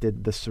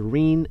elected the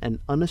serene and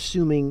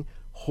unassuming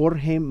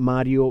Jorge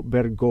Mario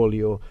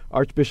Bergoglio,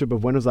 Archbishop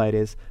of Buenos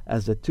Aires,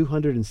 as the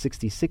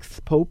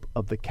 266th Pope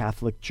of the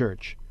Catholic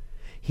Church.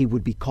 He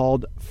would be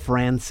called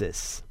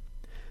Francis.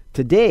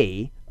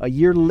 Today, a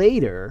year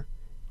later,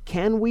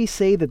 can we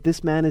say that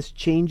this man is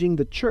changing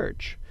the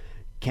church?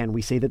 Can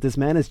we say that this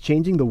man is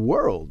changing the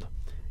world?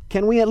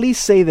 Can we at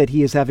least say that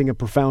he is having a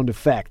profound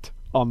effect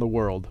on the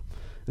world?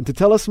 And to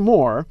tell us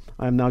more,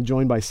 I am now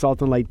joined by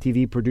Salt and Light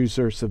TV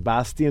producer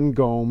Sebastian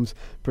Gomes,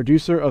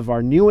 producer of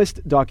our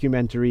newest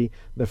documentary,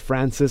 The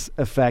Francis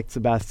Effect.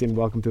 Sebastian,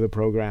 welcome to the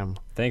program.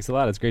 Thanks a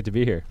lot. It's great to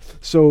be here.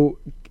 So,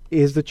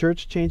 is the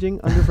church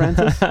changing under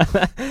Francis?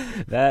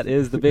 That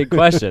is the big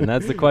question.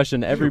 That's the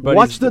question everybody...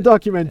 Watch the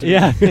documentary.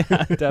 Yeah,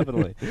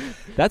 definitely.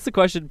 That's the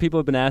question people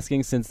have been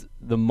asking since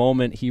the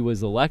moment he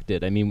was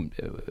elected. I mean,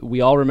 we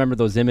all remember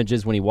those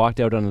images when he walked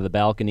out onto the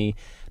balcony.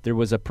 There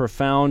was a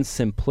profound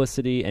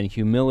simplicity and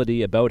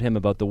humility about him,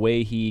 about the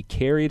way he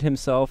carried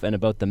himself and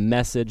about the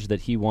message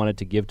that he wanted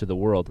to give to the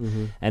world.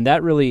 Mm-hmm. And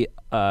that really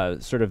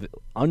sort of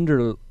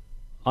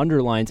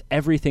underlines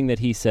everything that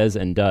he says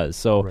and does.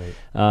 So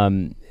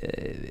right.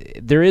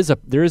 There is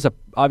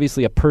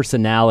obviously a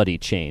personality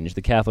change.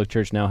 The Catholic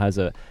Church now has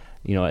a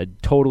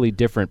totally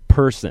different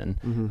person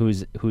mm-hmm.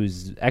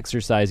 who's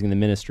exercising the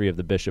ministry of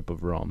the Bishop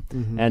of Rome.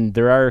 Mm-hmm. And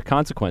there are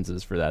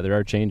consequences for that. There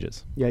are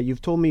changes. Yeah,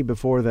 you've told me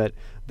before that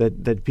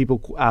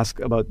people ask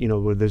about,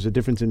 where there's a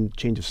difference in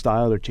change of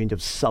style or change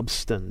of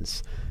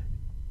substance.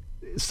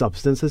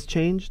 Substance has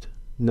changed?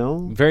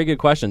 No? Very good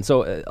question.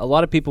 So a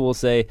lot of people will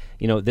say,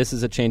 this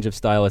is a change of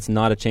style. It's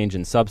not a change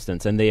in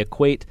substance. And they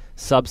equate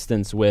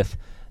substance with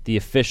the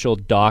official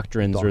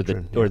doctrines or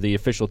the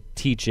official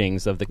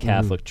teachings of the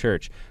Catholic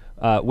Church,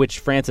 which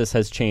Francis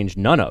has changed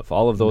none of.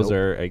 All of those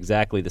are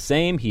exactly the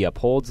same. He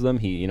upholds them.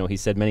 He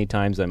said many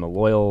times, I'm a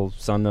loyal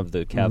son of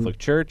the Catholic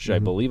Church. I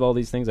believe all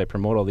these things. I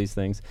promote all these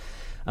things.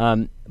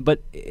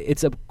 But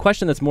it's a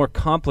question that's more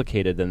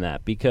complicated than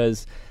that,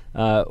 because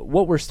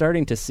what we're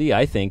starting to see,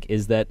 I think,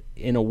 is that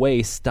in a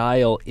way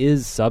style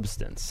is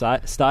substance.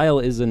 Style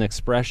is an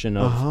expression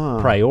of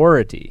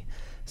priority.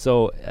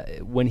 So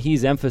when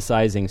he's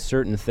emphasizing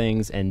certain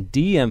things and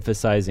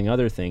de-emphasizing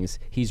other things,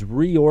 he's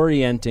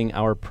reorienting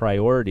our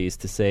priorities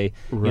to say,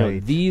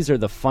 these are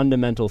the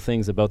fundamental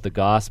things about the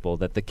gospel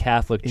that the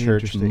Catholic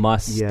Church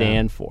must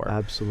stand for.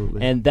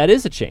 Absolutely. And that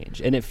is a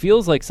change, and it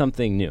feels like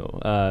something new.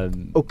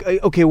 Okay.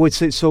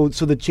 So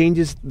the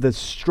changes, the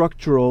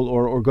structural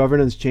or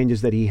governance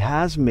changes that he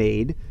has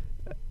made,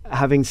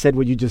 having said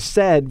what you just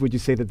said, would you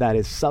say that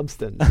is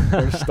substance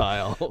or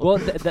style? Well,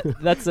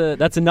 that's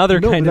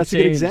another kind of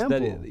change. That's a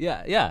good example.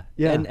 Yeah.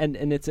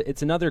 And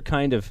it's another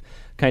kind of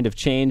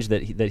change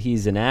that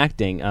he's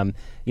enacting.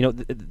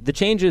 The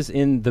changes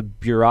in the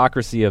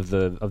bureaucracy of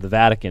the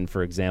Vatican,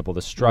 for example,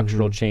 the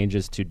structural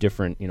changes to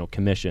different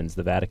commissions,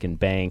 the Vatican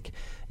Bank,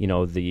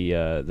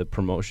 the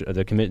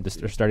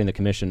promotion, starting the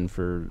commission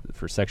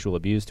for sexual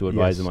abuse to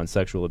advise them on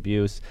sexual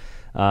abuse.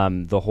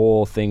 The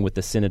whole thing with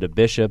the Synod of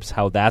Bishops,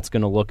 how that's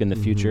going to look in the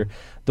future.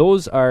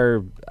 Those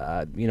are,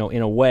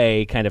 in a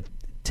way, kind of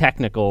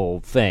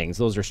technical things.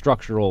 Those are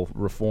structural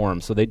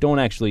reforms. So they don't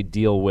actually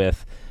deal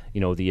with,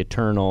 the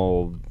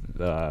eternal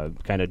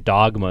kind of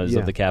dogmas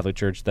of the Catholic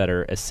Church that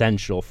are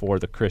essential for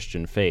the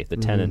Christian faith, the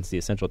tenets, the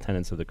essential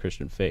tenets of the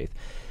Christian faith.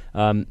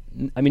 None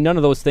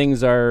of those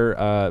things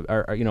are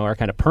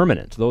kind of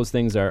permanent. Those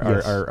things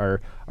are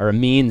a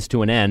means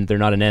to an end. They're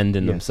not an end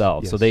in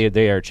themselves. So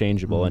they are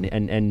changeable,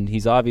 and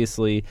he's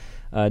obviously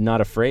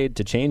not afraid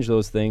to change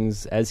those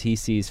things as he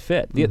sees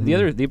fit. The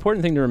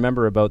important thing to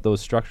remember about those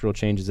structural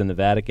changes in the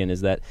Vatican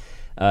is that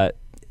the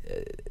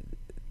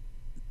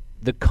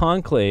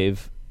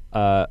conclave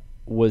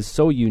was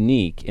so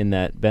unique in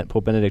that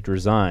Pope Benedict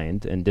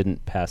resigned and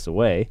didn't pass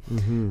away,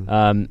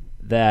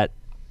 that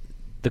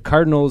the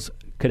cardinals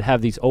could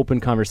have these open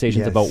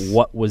conversations about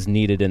what was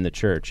needed in the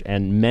church.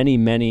 And many,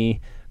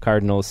 many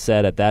cardinals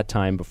said at that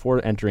time,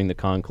 before entering the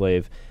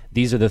conclave,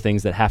 these are the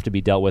things that have to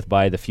be dealt with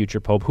by the future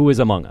pope, who is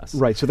among us.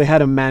 Right, so they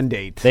had a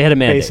mandate.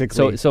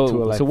 Basically,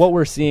 so what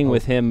we're seeing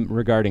with him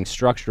regarding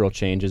structural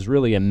change is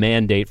really a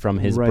mandate from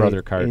his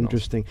brother cardinals.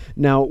 Interesting.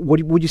 Now,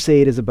 what would you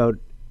say it is about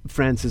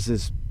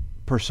Francis's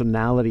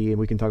personality, and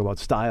we can talk about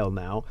style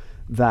now,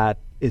 that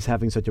is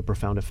having such a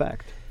profound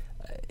effect?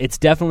 It's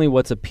definitely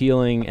what's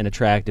appealing and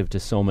attractive to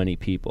so many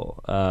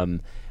people.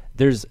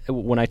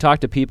 When I talk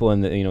to people,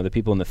 and the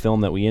people in the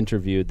film that we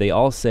interviewed, they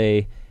all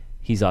say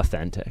he's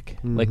authentic.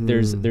 Like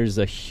there's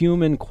a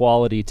human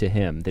quality to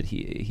him, that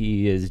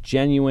he is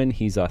genuine,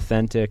 he's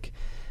authentic,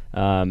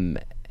 and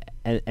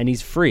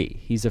he's free.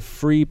 He's a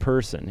free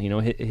person.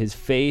 His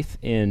faith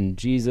in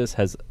Jesus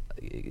has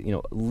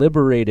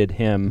liberated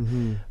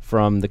him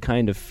from the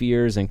kind of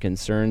fears and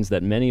concerns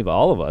that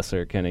all of us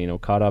are kind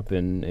of caught up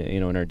in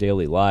in our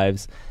daily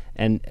lives.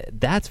 And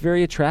that's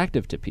very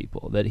attractive to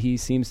people, that he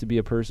seems to be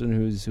a person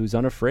who's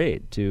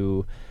unafraid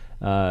to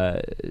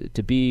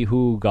be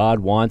who God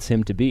wants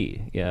him to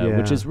be,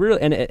 which is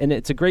really, and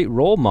it's a great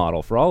role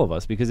model for all of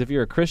us, because if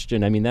you're a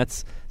Christian, I mean,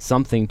 that's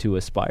something to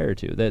aspire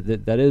to.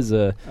 That is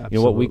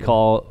what we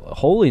call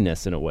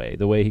holiness in a way,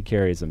 the way he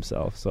carries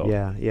himself. So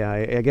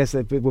I guess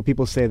when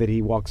people say that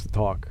he walks the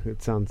talk,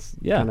 it sounds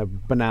kind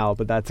of banal,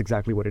 but that's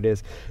exactly what it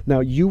is. Now,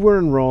 you were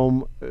in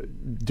Rome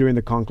during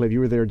the conclave. You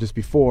were there just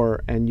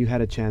before, and you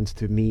had a chance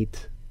to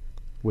meet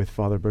with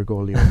Father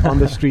Bergoglio on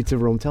the streets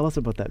of Rome. Tell us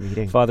about that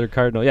meeting. Father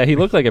Cardinal. Yeah, he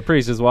looked like a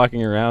priest, just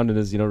walking around in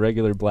his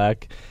regular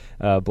black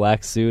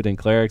suit and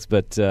clerics.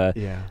 But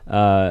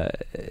Father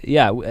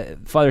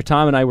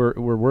Tom and I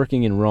were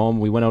working in Rome.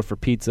 We went out for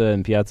pizza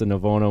in Piazza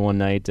Navona one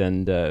night,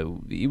 and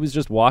he was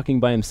just walking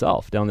by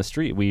himself down the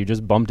street. We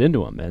just bumped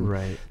into him,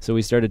 and so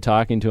we started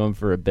talking to him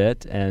for a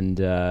bit. And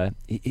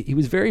he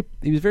was very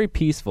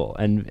peaceful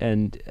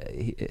and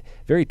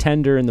very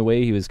tender in the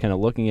way he was kind of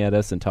looking at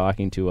us and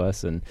talking to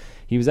us. And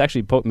he was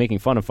actually making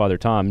fun of Father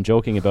Tom,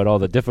 joking about all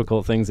the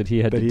difficult things that he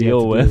had to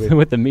deal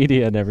with the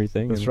media and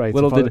everything. That's and right.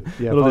 Little did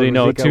he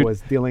know,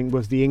 was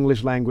the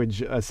English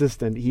language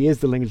assistant. He is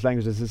the English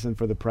language assistant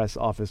for the press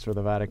office for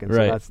the Vatican.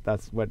 So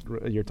that's what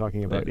you're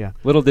talking about. Yeah.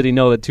 Little did he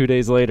know that 2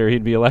 days later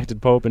he'd be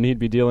elected Pope, and he'd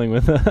be dealing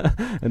with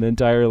an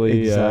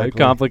entirely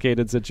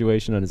complicated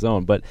situation on his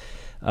own. But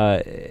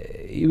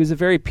he was a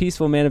very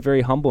peaceful man, a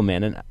very humble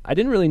man, and I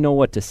didn't really know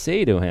what to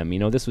say to him.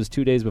 This was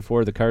 2 days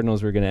before the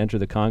cardinals were going to enter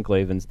the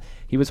conclave, and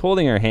he was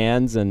holding our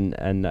hands,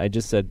 and I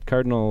just said,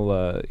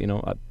 Cardinal,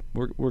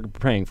 we're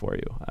praying for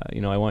you.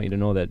 I want you to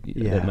know that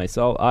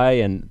myself, I,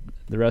 and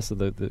the rest of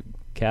the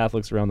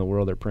Catholics around the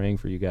world are praying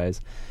for you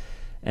guys.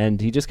 And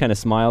he just kind of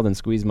smiled and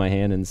squeezed my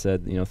hand and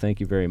said,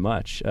 thank you very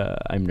much.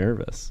 I'm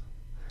nervous.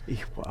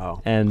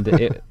 Wow. And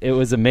it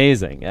was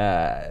amazing,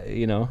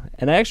 and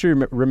I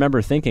actually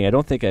remember thinking, I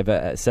don't think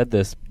I've said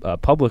this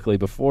publicly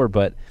before,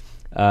 but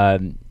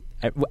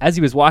as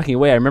he was walking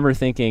away, I remember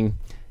thinking,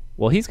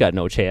 well, he's got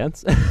no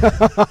chance.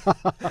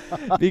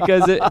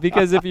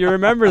 because if you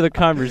remember the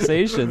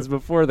conversations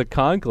before the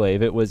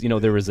conclave, it was,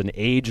 there was an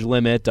age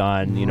limit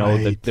on,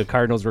 the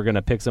cardinals were going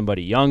to pick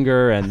somebody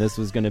younger, and this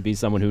was going to be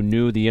someone who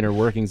knew the inner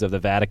workings of the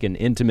Vatican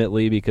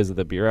intimately because of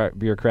the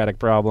bureaucratic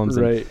problems.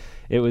 Right.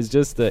 It was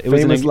just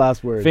famous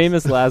last words.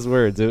 Famous last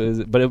words. It was,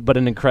 but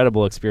an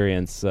incredible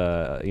experience.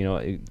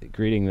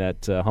 Greeting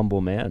that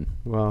humble man.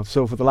 Well,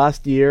 so for the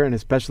last year, and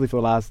especially for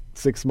the last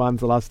 6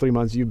 months, the last 3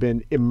 months, you've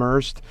been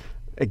immersed,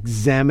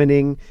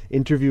 examining,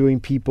 interviewing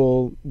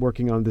people,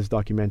 working on this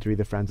documentary,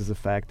 The Francis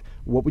Effect.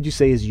 What would you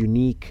say is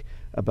unique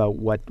about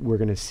what we're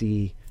going to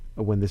see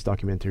when this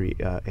documentary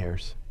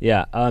airs?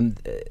 Yeah.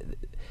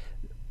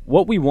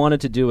 What we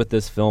wanted to do with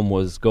this film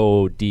was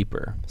go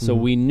deeper. So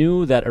we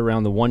knew that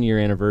around the 1 year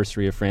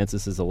anniversary of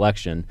Francis's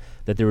election,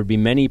 that there would be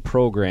many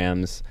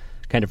programs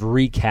kind of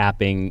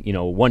recapping,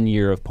 1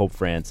 year of Pope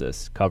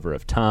Francis. Cover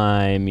of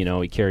Time,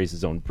 he carries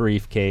his own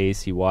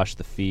briefcase. He washed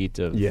the feet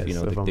of, the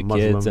Muslim,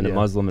 kids and a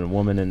Muslim and a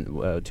woman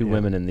and two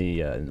women in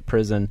the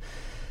prison.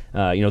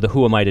 The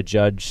 "Who am I to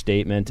judge"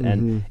 statement,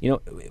 and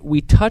we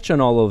touch on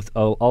all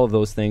of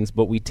those things,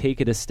 but we take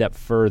it a step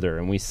further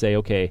and we say,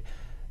 okay,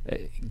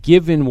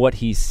 given what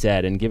he's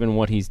said and given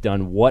what he's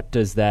done, what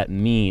does that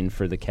mean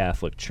for the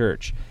Catholic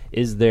Church?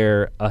 Is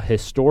there a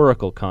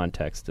historical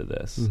context to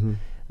this?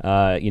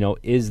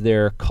 Is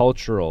there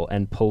cultural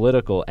and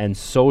political and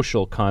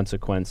social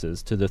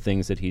consequences to the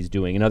things that he's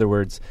doing? In other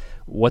words,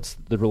 what's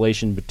the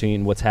relation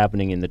between what's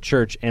happening in the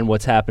Church and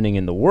what's happening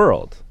in the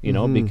world?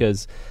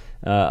 Because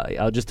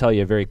I'll just tell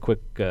you a very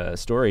quick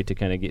story to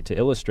kind of get to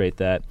illustrate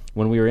that.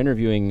 When we were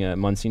interviewing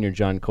Monsignor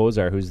John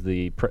Kozar, who's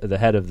the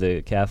head of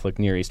the Catholic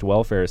Near East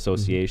Welfare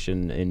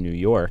Association in New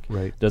York,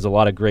 does a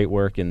lot of great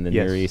work in the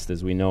Near East,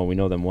 as we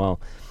know them well.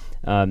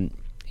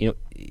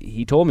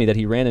 He told me that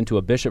he ran into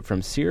a bishop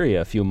from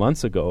Syria a few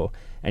months ago,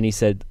 and he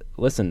said,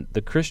 listen,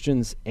 the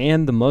Christians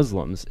and the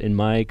Muslims in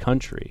my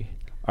country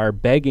are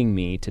begging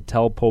me to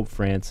tell Pope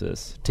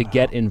Francis to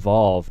get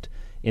involved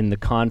in the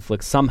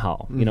conflict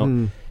somehow,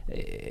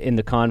 in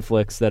the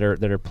conflicts that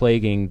are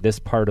plaguing this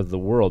part of the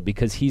world,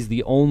 because he's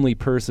the only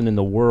person in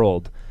the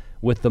world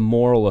with the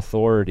moral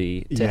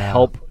authority to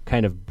help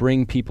kind of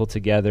bring people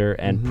together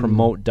and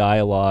promote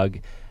dialogue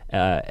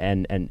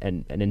and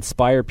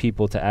inspire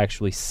people to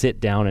actually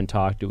sit down and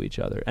talk to each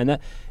other. And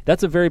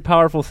that's a very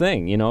powerful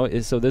thing,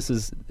 So this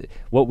is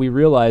what we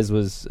realized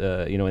was,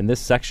 in this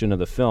section of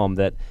the film,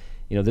 that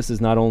this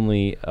is not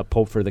only a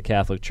pope for the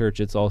Catholic Church,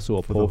 it's also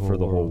a pope for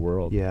the whole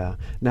world. Yeah.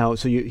 Now,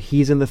 so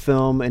he's in the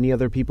film. Any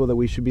other people that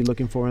we should be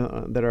looking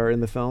for that are in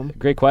the film?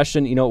 Great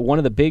question. One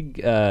of the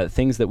big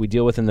things that we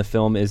deal with in the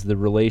film is the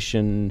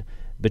relation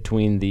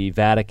between the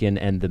Vatican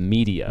and the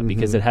media,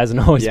 because it hasn't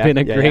always been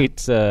a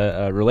great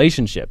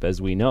relationship,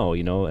 as we know,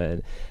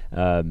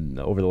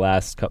 over the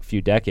last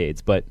few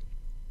decades. But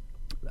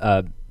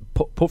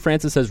Pope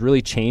Francis has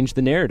really changed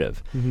the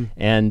narrative.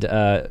 And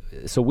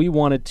so we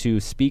wanted to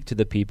speak to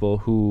the people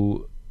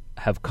who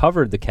have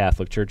covered the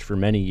Catholic Church for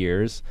many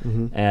years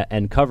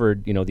and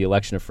covered, the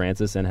election of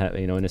Francis and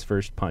in his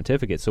first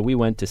pontificate. So we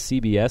went to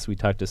CBS. We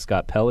talked to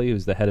Scott Pelley,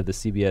 who's the head of the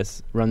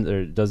CBS,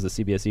 does the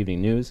CBS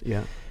Evening News.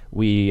 Yeah.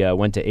 We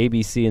went to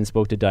ABC and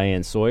spoke to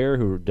Diane Sawyer,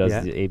 who does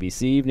the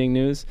ABC Evening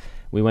News.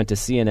 We went to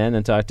CNN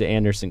and talked to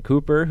Anderson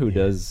Cooper, who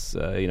does,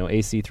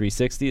 AC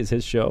 360 is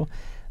his show.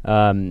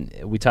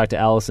 We talked to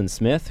Alison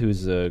Smith,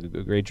 who's a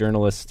great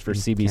journalist for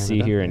CBC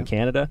Canada, here in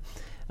Canada.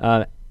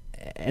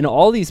 And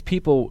all these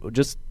people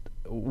just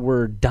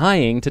were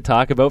dying to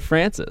talk about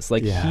Francis.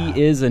 Like,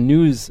 he is a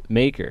news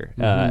maker.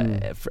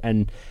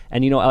 And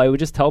I would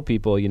just tell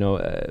people,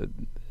 you'd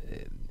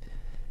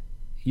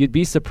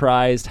be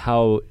surprised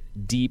how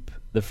deep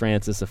the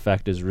Francis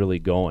effect is really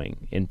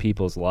going in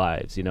people's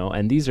lives,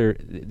 and these are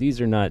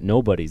not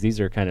nobodies. These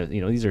are kind of,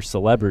 these are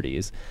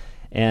celebrities.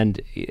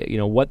 And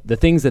what the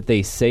things that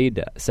they said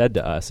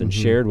to us and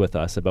shared with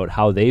us about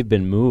how they've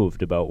been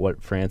moved about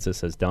what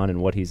Francis has done and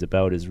what he's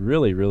about is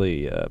really,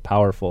 really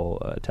powerful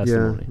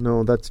testimony. Yeah,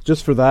 no, that's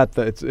just for that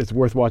it's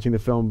worth watching the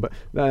film. But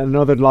I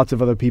know there are lots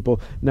of other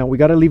people. Now we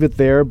got to leave it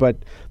there.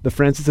 But the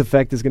Francis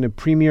Effect is going to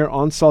premiere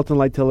on Salt and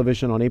Light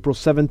Television on April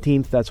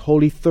 17th. That's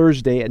Holy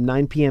Thursday at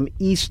 9 p.m.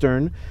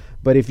 Eastern.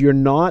 But if you're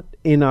not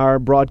in our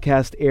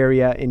broadcast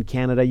area in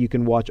Canada, you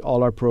can watch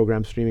all our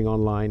programs streaming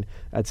online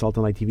at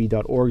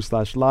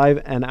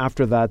saltandlighttv.org/live. And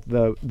after that,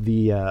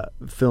 the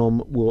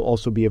film will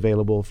also be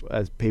available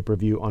as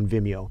pay-per-view on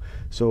Vimeo.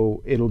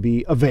 So it'll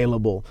be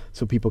available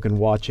so people can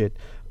watch it.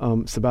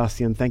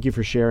 Sebastian, thank you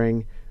for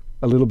sharing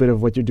a little bit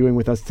of what you're doing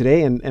with us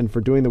today and for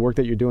doing the work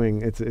that you're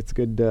doing. It's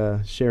good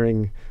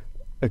sharing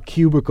a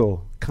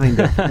cubicle, kind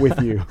of, with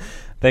you.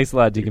 Thanks a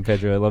lot, Deacon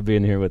Pedro. I love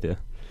being here with you.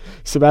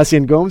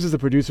 Sebastian Gomes is the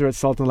producer at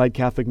Salt and Light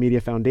Catholic Media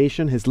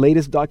Foundation. His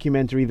latest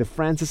documentary, The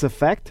Francis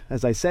Effect,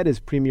 as I said, is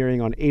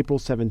premiering on April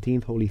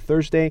 17th, Holy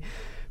Thursday.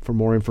 For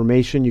more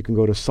information, you can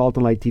go to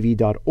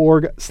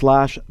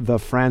saltandlighttv.org/The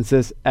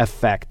Francis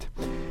Effect.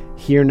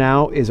 Here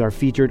now is our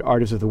featured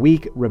artist of the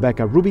week,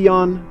 Rebecca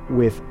Rubillon,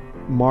 with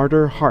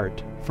Martyr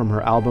Heart from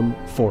her album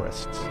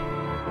Forests.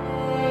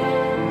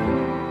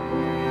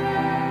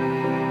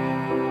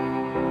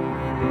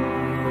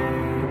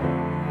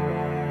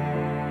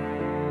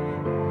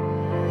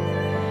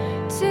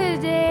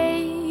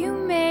 Today you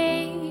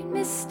made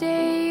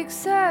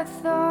mistakes I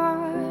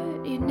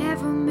thought you'd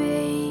never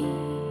make,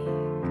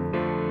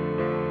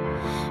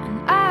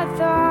 and I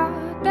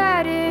thought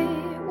that it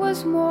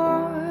was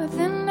more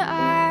than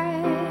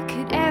I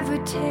could ever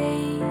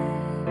take,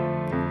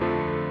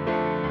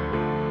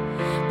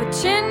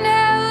 but you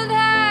know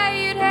that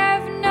you'd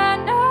have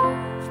none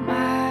of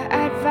my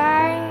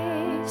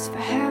advice. For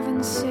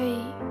heaven's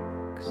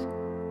sakes,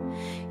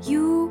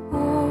 you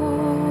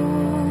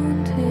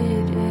wanted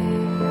it,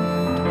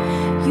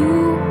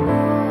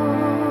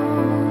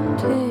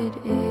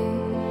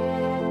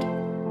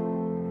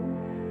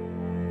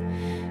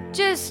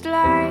 just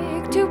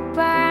like two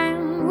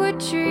pinewood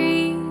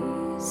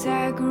trees.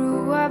 I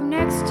grew up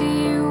next to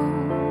you.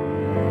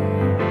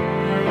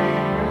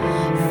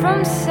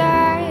 From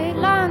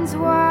sidelines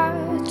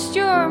watched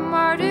your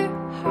martyr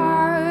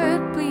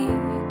heart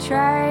bleed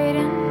tried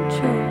and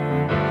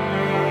true,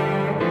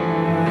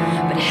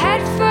 but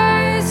head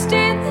first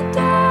in the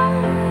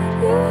dark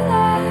you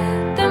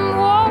let them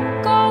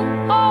walk all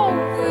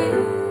over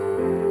you,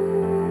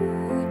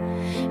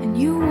 and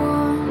you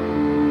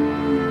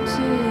wanted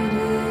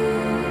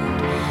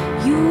it,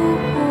 you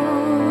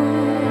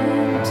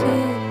wanted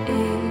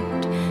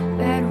it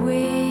that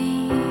way.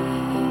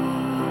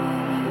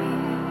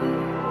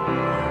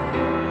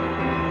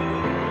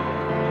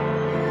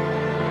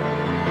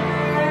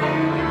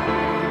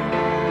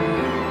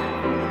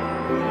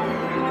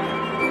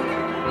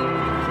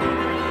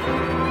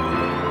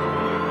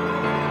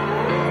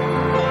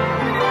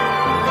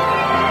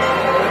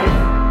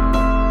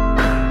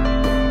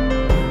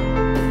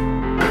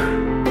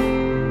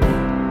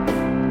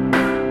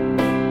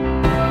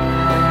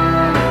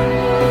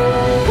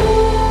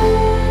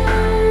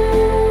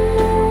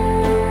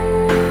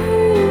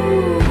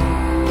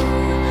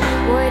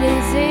 What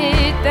is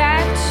it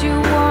that you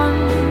want?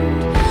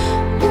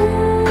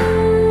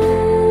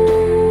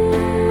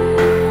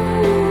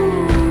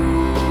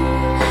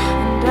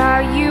 And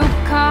are you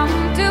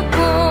comfortable?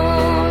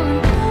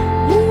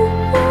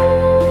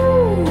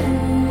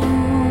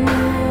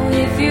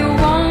 If you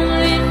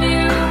only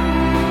knew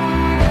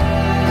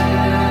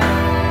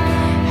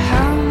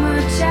how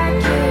much I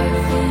care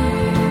for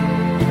you,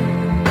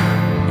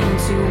 and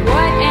to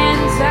what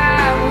ends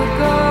I would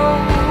go.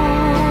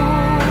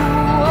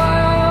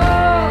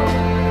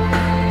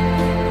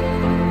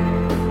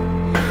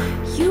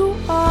 You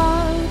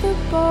are the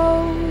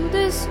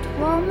boldest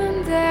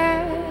woman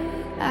that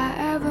I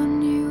ever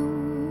knew.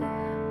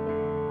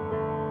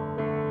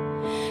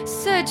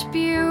 Such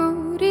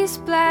beauty beauty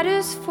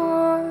splatters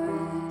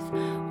forth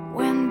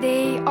when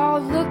they all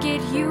look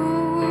at you.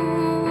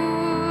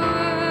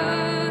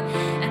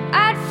 And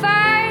I'd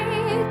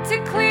fight to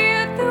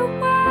clear the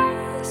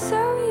way so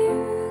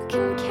you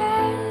can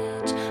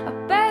catch a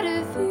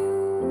better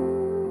view.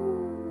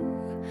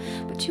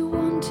 But you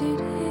wanted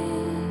it.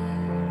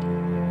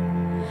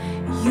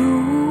 You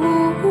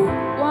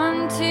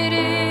wanted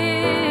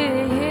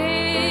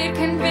it.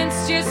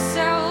 Convinced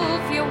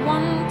yourself you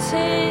wanted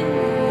it.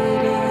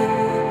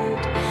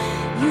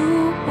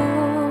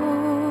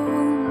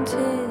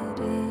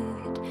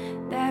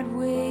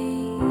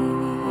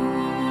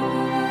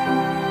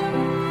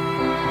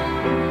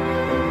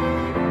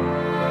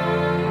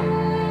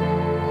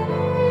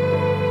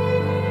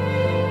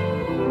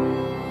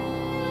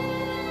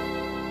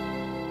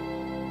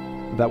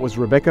 That was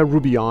Rebecca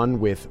Rubion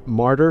with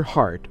Martyr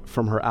Heart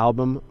from her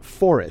album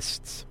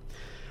Forests.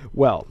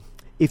 Well,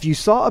 if you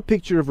saw a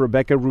picture of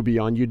Rebecca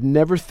Rubion, you'd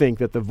never think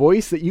that the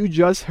voice that you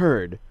just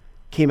heard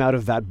came out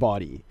of that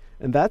body.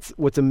 And that's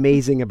what's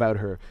amazing about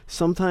her.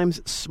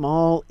 Sometimes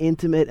small,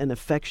 intimate, and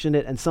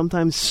affectionate, and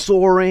sometimes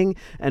soaring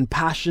and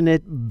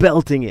passionate,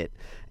 belting it.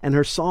 And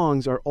her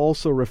songs are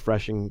also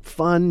refreshing,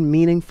 fun,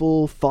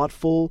 meaningful,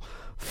 thoughtful,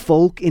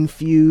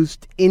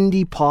 folk-infused,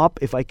 indie pop,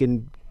 if I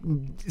can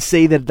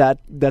say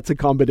that's a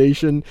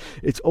combination.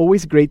 It's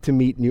always great to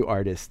meet new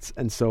artists,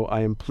 and so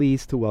I am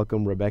pleased to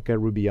welcome Rebecca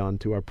Rubion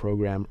to our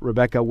program.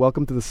 Rebecca,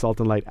 welcome to the Salt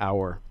and Light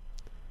Hour.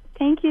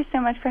 Thank you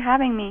so much for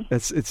having me.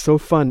 It's so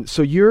fun.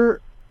 So you're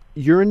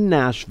in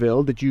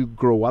Nashville. Did you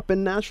grow up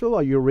in Nashville?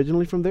 Are you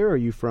originally from there, or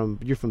you're from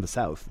the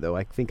South, though?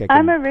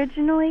 I'm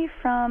originally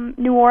from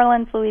New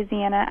Orleans,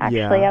 Louisiana,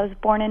 actually. Yeah. I was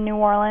born in New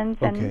Orleans,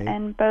 Okay.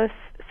 and both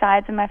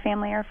sides of my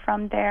family are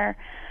from there.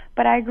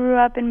 But I grew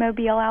up in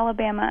Mobile,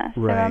 Alabama,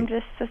 so Right. I'm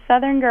just a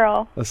Southern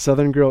girl. A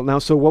Southern girl. Now,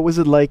 so what was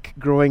it like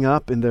growing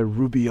up in the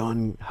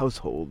Rubion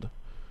household?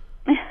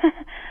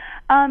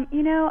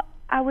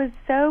 I was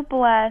so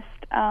blessed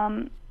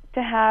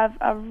to have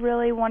a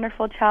really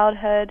wonderful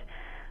childhood.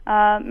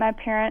 My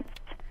parents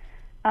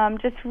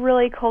just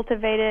really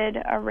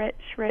cultivated a rich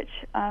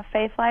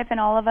faith life in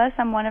all of us.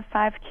 I'm one of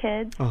 5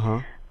 kids. Uh-huh.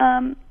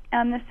 I'm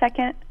the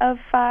second of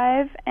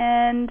 5,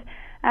 and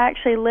I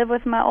actually live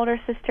with my older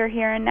sister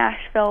here in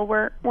Nashville.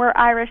 We're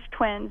Irish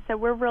twins, so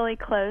we're really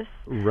close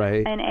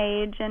Right. in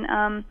age.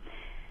 And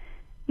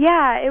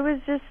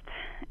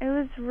it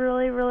was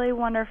really, really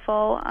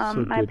wonderful.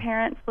 So my good.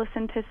 parents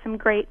listened to some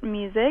great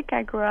music.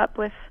 I grew up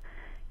with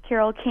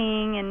Carole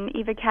King and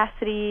Eva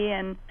Cassidy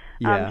and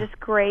Yeah. just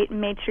great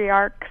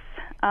matriarchs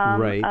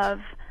Right. of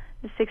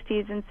the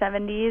 60s and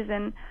 70s.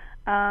 And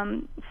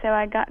so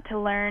I got to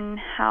learn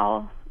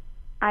how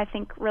I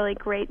think really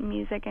great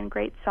music and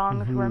great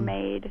songs were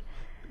made,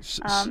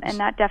 and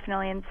that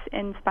definitely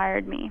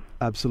inspired me.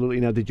 Absolutely.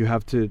 Now, did you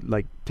have to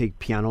take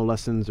piano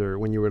lessons, or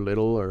when you were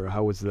little, or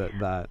how was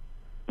that?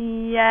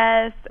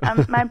 Yes,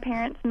 my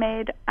parents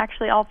made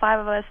actually all 5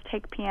 of us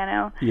take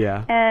piano.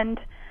 Yeah. And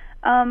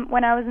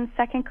when I was in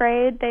 2nd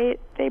grade,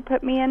 they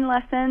put me in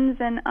lessons,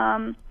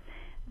 and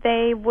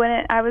they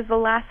wouldn't. I was the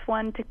last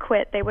one to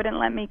quit. They wouldn't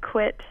let me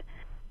quit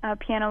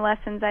piano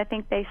lessons. I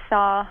think they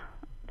saw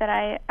that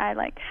I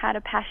had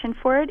a passion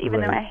for it,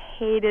 even though I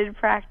hated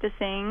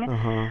practicing.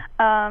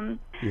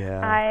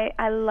 Yeah.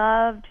 I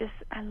loved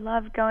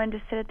going to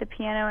sit at the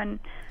piano, and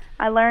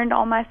I learned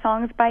all my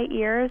songs by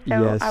ear,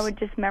 so Yes. I would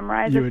just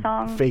memorize You a would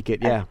song fake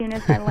it, yeah. as soon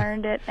as I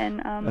learned it.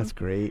 And That's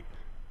great.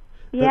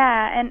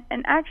 yeah,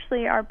 and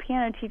actually our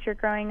piano teacher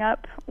growing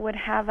up would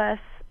have us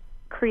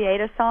create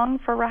a song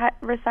for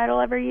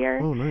recital every year.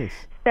 Oh,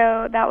 nice.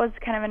 So that was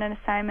kind of an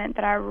assignment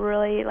that I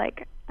really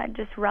I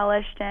just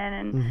relished in,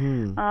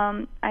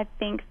 and I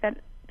think that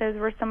those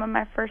were some of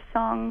my first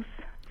songs.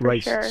 For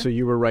Right. sure. So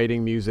you were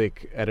writing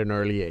music at an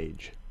early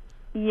age.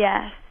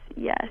 Yes,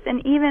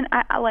 and even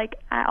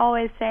I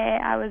always say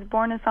I was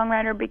born a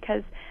songwriter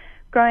because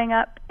growing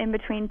up in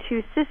between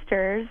 2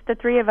 sisters, the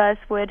 3 of us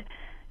would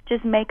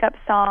just make up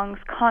songs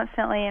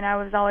constantly, and I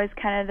was always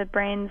kind of the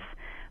brains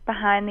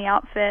behind the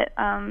outfit,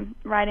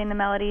 writing the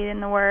melody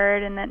and the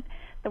words,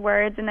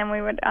 and then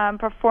we would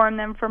perform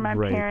them for my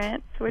Right.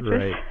 parents, which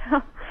Right. was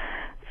so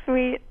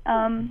sweet.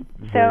 So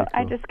Very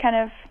I've cool. just kind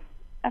of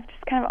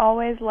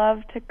always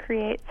loved to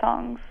create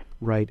songs.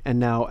 Right. And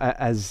now,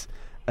 as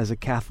a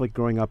Catholic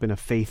growing up in a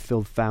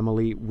faith-filled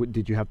family,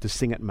 did you have to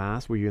sing at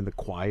Mass? Were you in the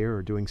choir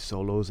or doing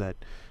solos at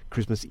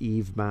Christmas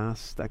Eve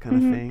Mass, that kind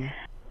of thing?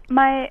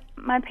 My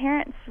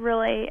parents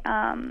really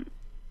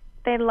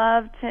they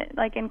loved to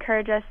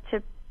encourage us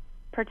to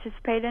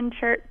participate in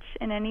church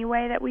in any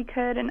way that we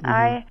could, and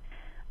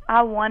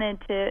I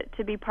wanted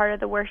to be part of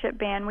the worship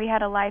band. We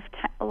had a life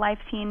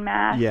teen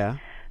mass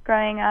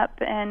growing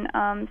up, and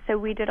so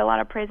we did a lot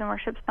of praise and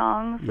worship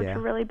songs, which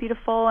were really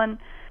beautiful, and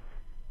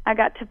I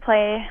got to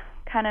play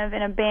kind of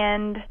in a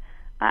band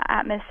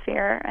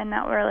atmosphere, and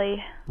that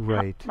really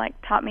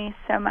taught me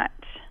so much.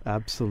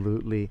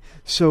 Absolutely.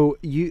 So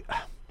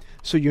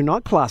you're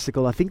not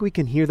classical. I think we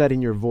can hear that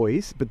in your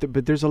voice,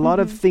 but there's a lot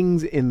of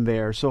things in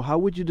there. So how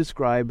would you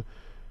describe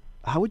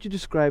how would you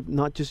describe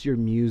not just your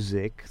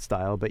music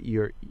style, but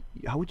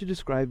how would you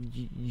describe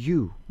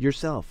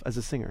yourself as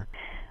a singer?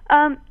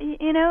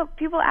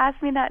 People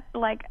ask me that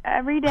like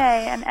every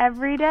day, and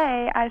every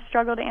day I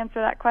struggle to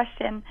answer that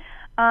question.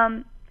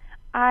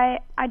 I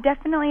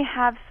definitely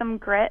have some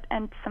grit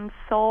and some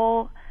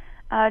soul,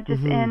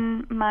 just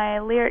in my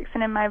lyrics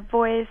and in my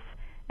voice,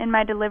 in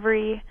my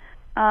delivery,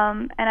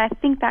 and I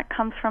think that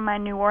comes from my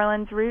New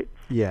Orleans roots.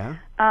 Yeah.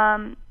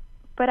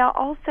 But I'll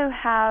also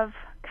have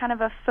kind of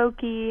a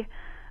folky,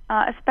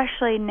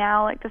 especially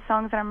now, like the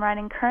songs that I'm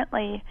writing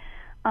currently.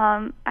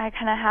 I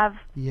kind of have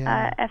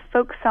a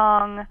folk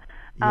song,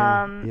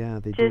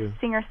 they just do.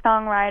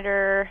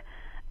 singer-songwriter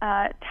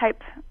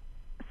type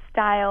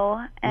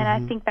style, and I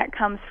think that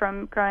comes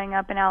from growing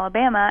up in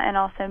Alabama and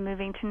also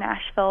moving to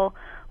Nashville,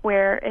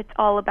 where it's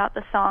all about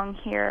the song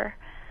here.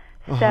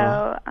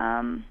 So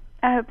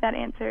I hope that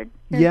answered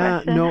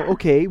your question.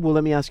 Okay. Well,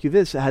 let me ask you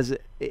this: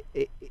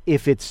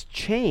 if it's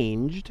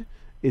changed,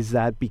 is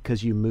that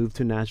because you moved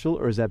to Nashville,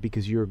 or is that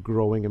because you're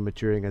growing and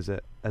maturing as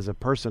a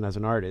person, as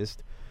an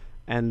artist?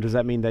 And does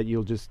that mean that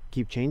you'll just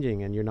keep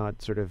changing and you're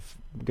not sort of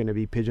going to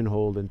be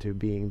pigeonholed into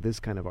being this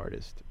kind of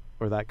artist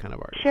or that kind of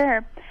artist?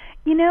 Sure.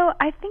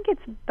 I think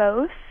it's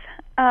both.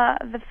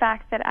 The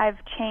fact that I've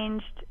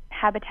changed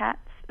habitats,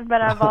 but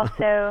I've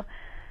also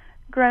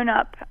grown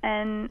up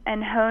and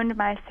honed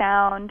my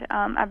sound.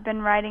 I've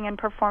been writing and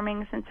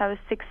performing since I was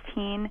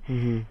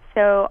 16.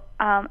 So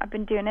I've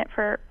been doing it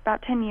for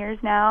about 10 years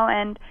now.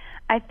 And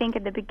I think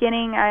at the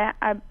beginning I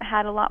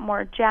had a lot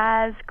more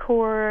jazz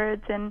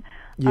chords and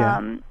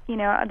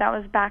that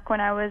was back when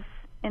I was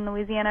in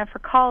Louisiana for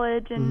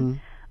college, and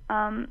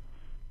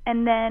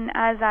then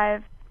as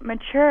I've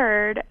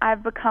matured,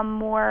 I've become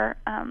more.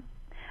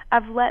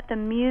 I've let the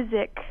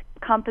music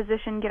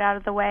composition get out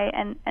of the way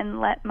and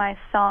let my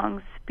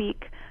songs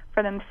speak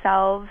for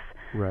themselves.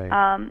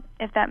 Right.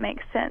 If that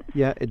makes sense.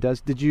 Yeah, it does.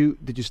 Did you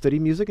study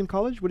music in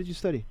college? What did you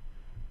study?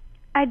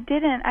 I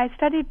didn't. I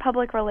studied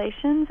public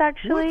relations,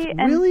 actually. What?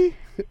 Really?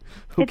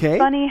 Okay. It's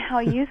funny how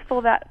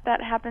useful that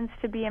happens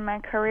to be in my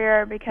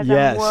career, because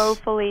I'm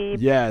woefully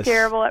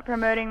terrible at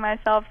promoting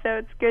myself. So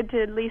it's good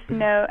to at least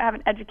have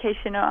an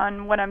education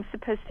on what I'm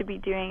supposed to be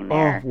doing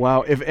there. Oh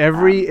wow! If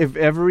every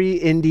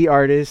indie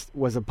artist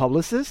was a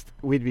publicist,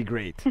 we'd be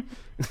great.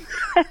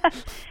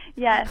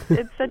 Yes,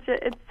 it's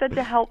such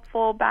a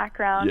helpful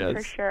background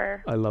for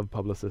sure. I love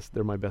publicists;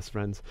 they're my best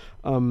friends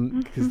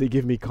because they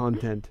give me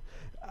content.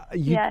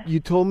 You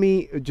told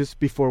me just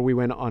before we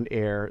went on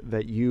air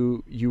that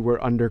you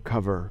were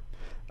undercover,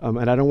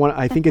 and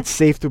I think it's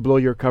safe to blow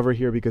your cover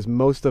here because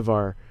most of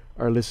our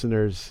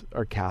listeners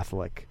are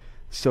Catholic.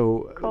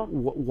 So cool.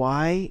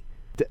 Why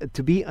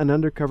to be an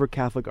undercover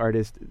Catholic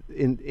artist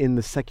in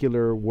the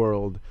secular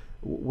world?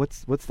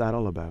 What's that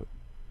all about?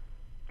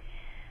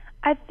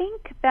 I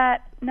think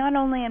that not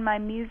only in my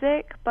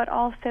music but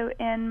also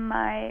in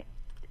my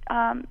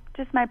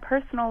just my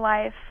personal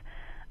life.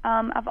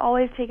 I've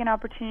always taken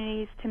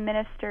opportunities to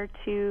minister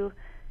to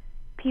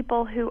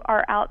people who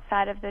are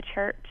outside of the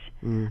church.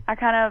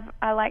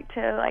 I like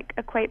to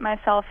equate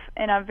myself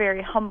in a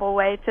very humble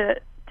way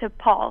to St.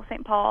 Paul.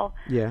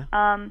 Yeah.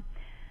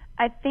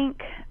 I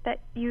think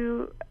that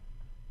you,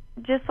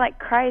 just like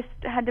Christ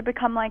had to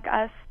become like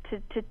us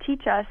to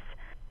teach us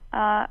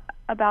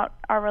about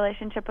our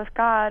relationship with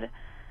God,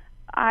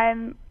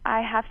 I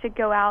have to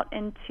go out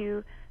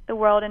into the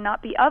world and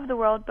not be of the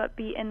world but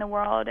be in the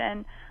world,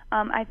 and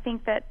I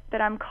think that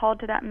I'm called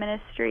to that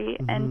ministry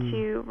and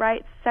to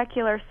write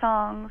secular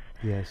songs.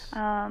 Yes.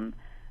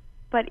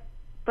 But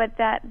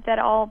that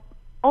all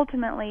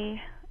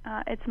ultimately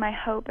it's my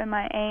hope and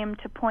my aim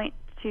to point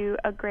to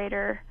a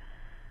greater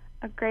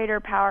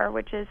power,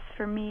 which is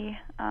for me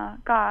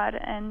God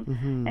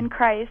and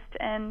Christ,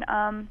 and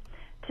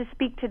to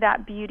speak to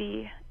that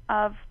beauty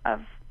of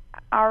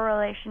our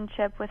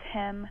relationship with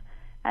Him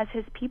as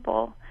His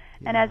people.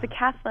 And as a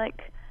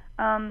Catholic,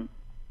 a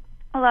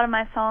lot of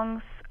my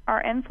songs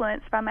are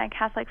influenced by my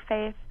Catholic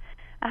faith.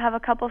 I have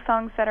a couple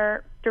songs that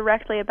are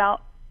directly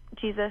about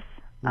Jesus,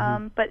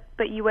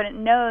 but you wouldn't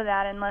know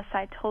that unless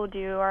I told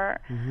you, or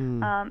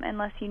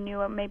unless you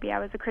knew maybe I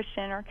was a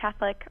Christian or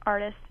Catholic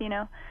artist,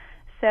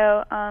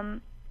 So I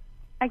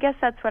guess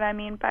that's what I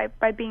mean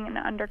by being an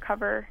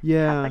undercover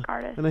Catholic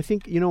artist. And I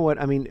think,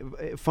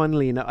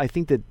 funnily enough, I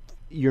think that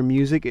your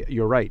music,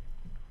 you're right.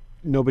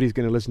 Nobody's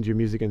going to listen to your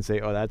music and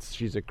say, "Oh,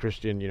 she's a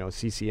Christian,"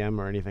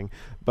 CCM or anything.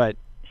 But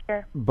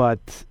I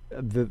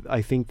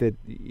think that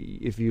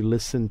if you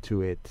listen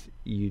to it,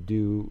 you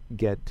do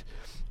get.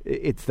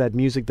 It's that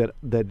music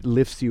that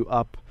lifts you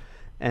up,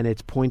 and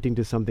it's pointing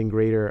to something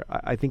greater.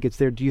 I think it's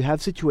there. Do you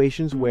have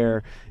situations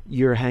where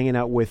you're hanging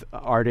out with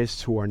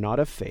artists who are not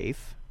of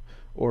faith,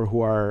 or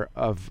who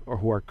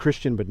are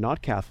Christian but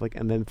not Catholic,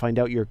 and then find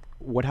out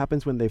what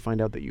happens when they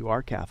find out that you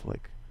are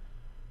Catholic?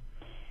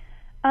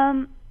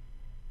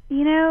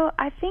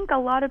 I think a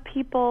lot of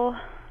people,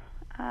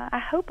 I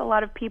hope a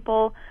lot of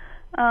people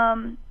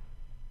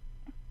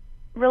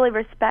really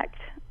respect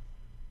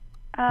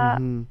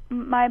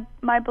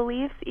my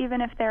beliefs, even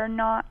if they're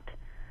not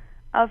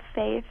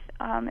faith,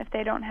 if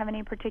they don't have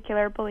any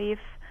particular belief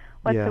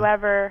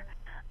whatsoever.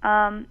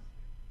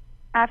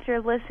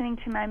 After listening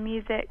to my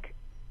music,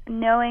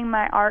 knowing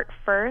my art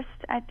first,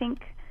 I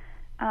think,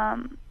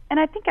 and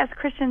I think as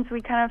Christians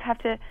we kind of have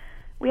to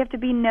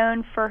be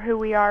known for who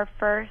we are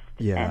first.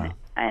 Yeah.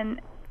 And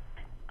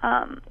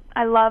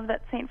I love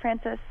that St.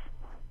 Francis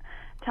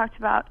talked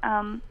about,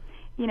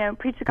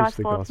 preach the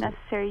gospel if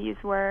necessary,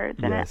 use words.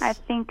 And Yes. I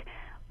think,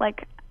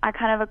 like, I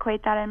kind of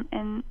equate that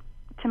in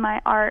to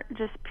my art.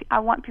 Just I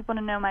want people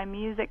to know my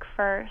music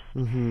first,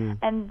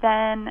 and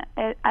then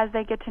as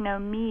they get to know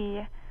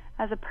me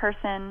as a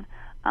person,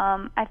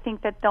 I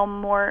think that they'll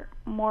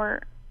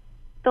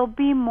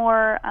be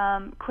more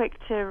quick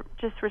to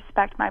just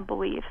respect my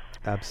beliefs.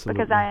 Absolutely.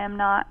 Because I am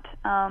not.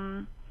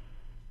 I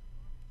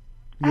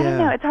don't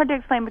know. It's hard to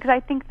explain because I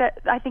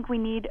think we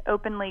need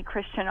openly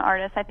Christian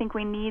artists. I think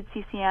we need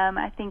CCM.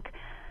 I think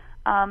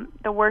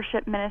the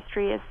worship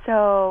ministry is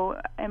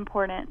so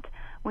important.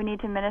 We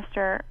need to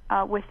minister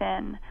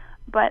within,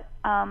 but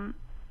I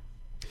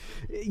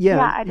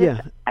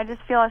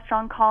just feel a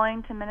strong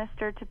calling to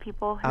minister to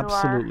people who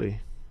Absolutely.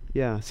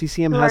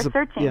 CCM who has are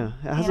searching,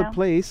 a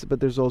place, but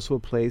there's also a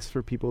place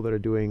for people that are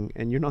doing,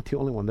 and you're not the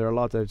only one. There are a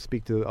lot. I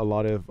speak to a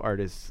lot of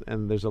artists,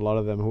 and there's a lot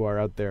of them who are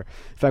out there.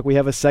 In fact, we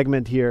have a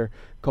segment here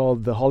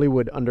called the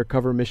Hollywood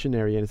Undercover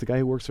Missionary, and it's a guy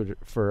who works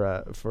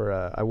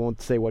for I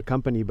won't say what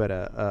company, but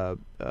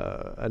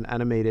an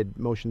animated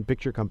motion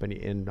picture company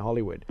in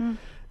Hollywood.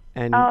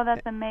 And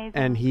that's amazing.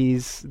 And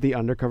he's the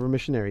undercover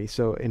missionary,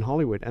 so in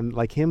Hollywood. And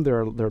like him,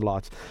 there are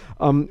lots.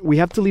 We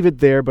have to leave it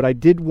there, but I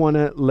did want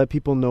to let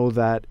people know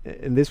that,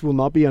 and this will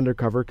not be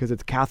undercover because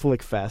it's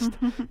Catholic Fest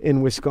in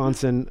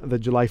Wisconsin, the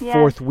July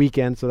 4th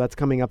weekend. So that's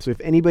coming up. So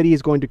if anybody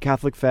is going to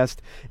Catholic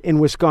Fest in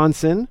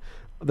Wisconsin,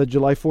 the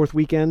July 4th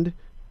weekend,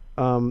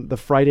 the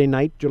Friday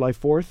night, July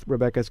 4th,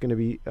 Rebecca's going to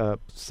be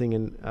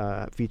singing,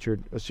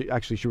 featured.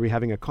 Actually, she'll be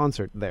having a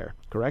concert there,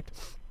 correct?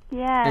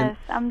 Yes,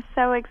 I'm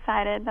so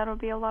excited. That'll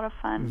be a lot of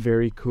fun.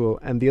 Very cool.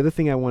 And the other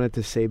thing I wanted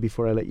to say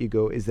before I let you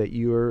go is that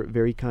you're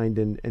very kind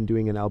in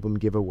doing an album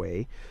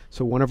giveaway.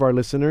 So one of our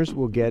listeners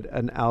will get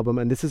an album,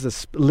 and this is a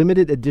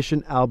limited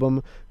edition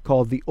album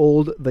called The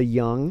Old, The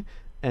Young,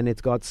 and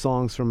it's got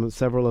songs from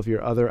several of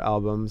your other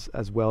albums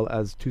as well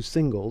as 2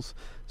 singles.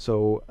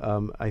 So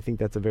I think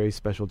that's a very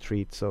special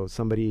treat. So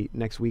somebody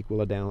next week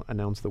will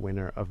announce the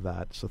winner of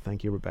that. So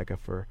thank you, Rebecca,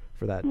 for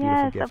that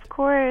beautiful gift. Yes, of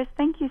course.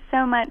 Thank you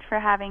so much for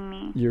having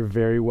me. You're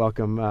very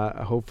welcome.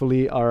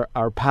 Hopefully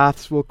our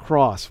paths will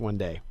cross one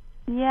day.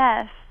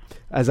 Yes.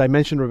 As I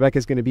mentioned, Rebecca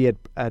is going to be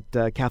at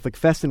Catholic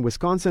Fest in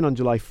Wisconsin on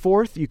July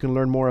 4th. You can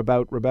learn more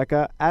about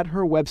Rebecca at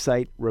her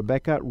website,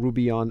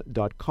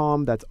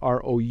 RebeccaRubion.com. That's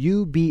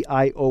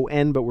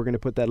ROUBION, but we're going to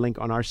put that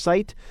link on our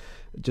site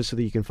just so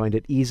that you can find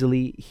it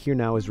easily. Here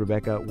now is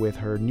Rebecca with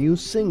her new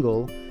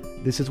single,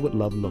 This Is What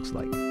Love Looks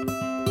Like.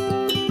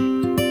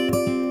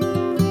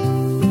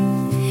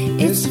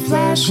 It's the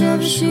flash of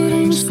a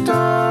shooting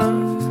star,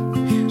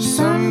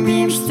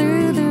 sunbeams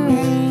through the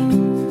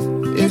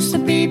rain. It's the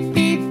beat,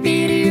 beat,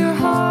 beat of your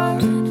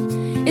heart.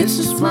 It's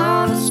the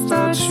smile that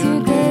starts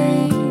your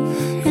day.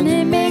 And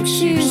it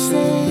makes you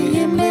say,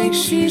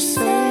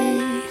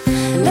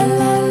 la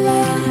la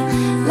la,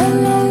 la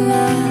la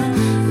la,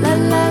 la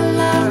la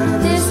la.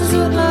 This is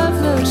what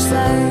love looks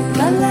like.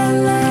 La la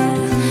la,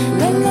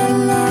 la la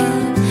la,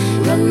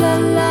 la la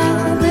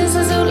la. This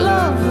is what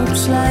love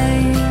looks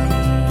like.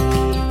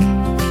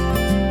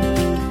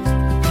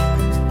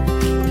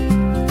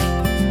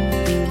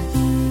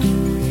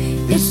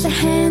 It's the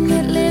hand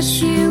that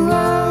lifts you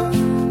up,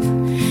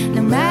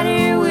 no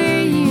matter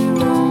where you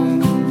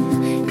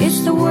roam.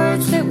 It's the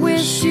words that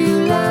wish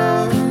you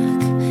luck.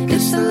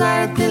 It's the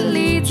light that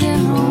leads you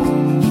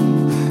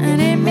home.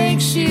 And it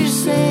makes you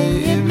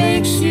say,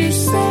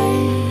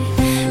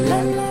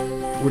 la la la.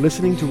 We're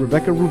listening to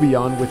Rebecca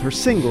Rubion with her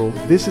single,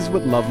 This Is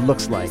What Love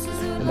Looks Like.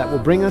 And that will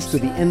bring us to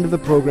the end of the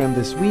program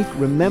this week.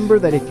 Remember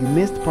that if you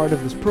missed part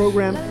of this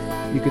program,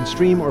 you can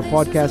stream or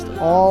podcast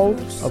all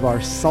of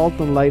our Salt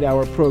and Light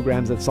Hour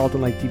programs at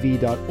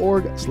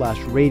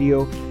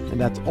saltandlighttv.org/radio. And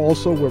that's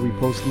also where we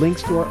post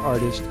links to our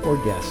artists or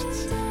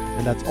guests.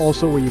 And that's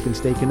also where you can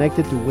stay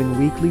connected to win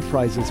weekly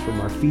prizes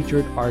from our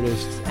featured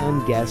artists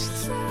and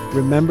guests.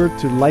 Remember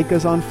to like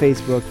us on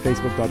Facebook,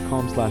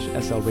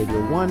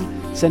 facebook.com/slradio1.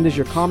 Send us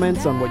your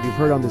comments on what you've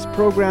heard on this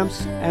program.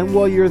 And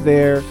while you're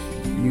there,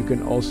 you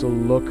can also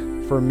look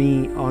for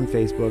me on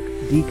Facebook,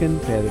 Deacon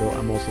Pedro.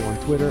 I'm also on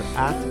Twitter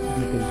at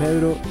Deacon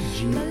Pedro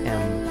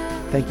GM.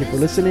 Thank you for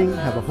listening.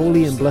 Have a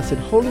holy and blessed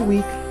Holy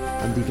Week.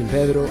 I'm Deacon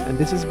Pedro, and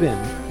this has been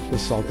the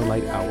Salt and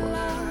Light Hour.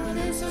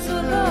 This is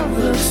what love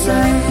looks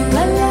like.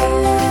 La la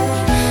la.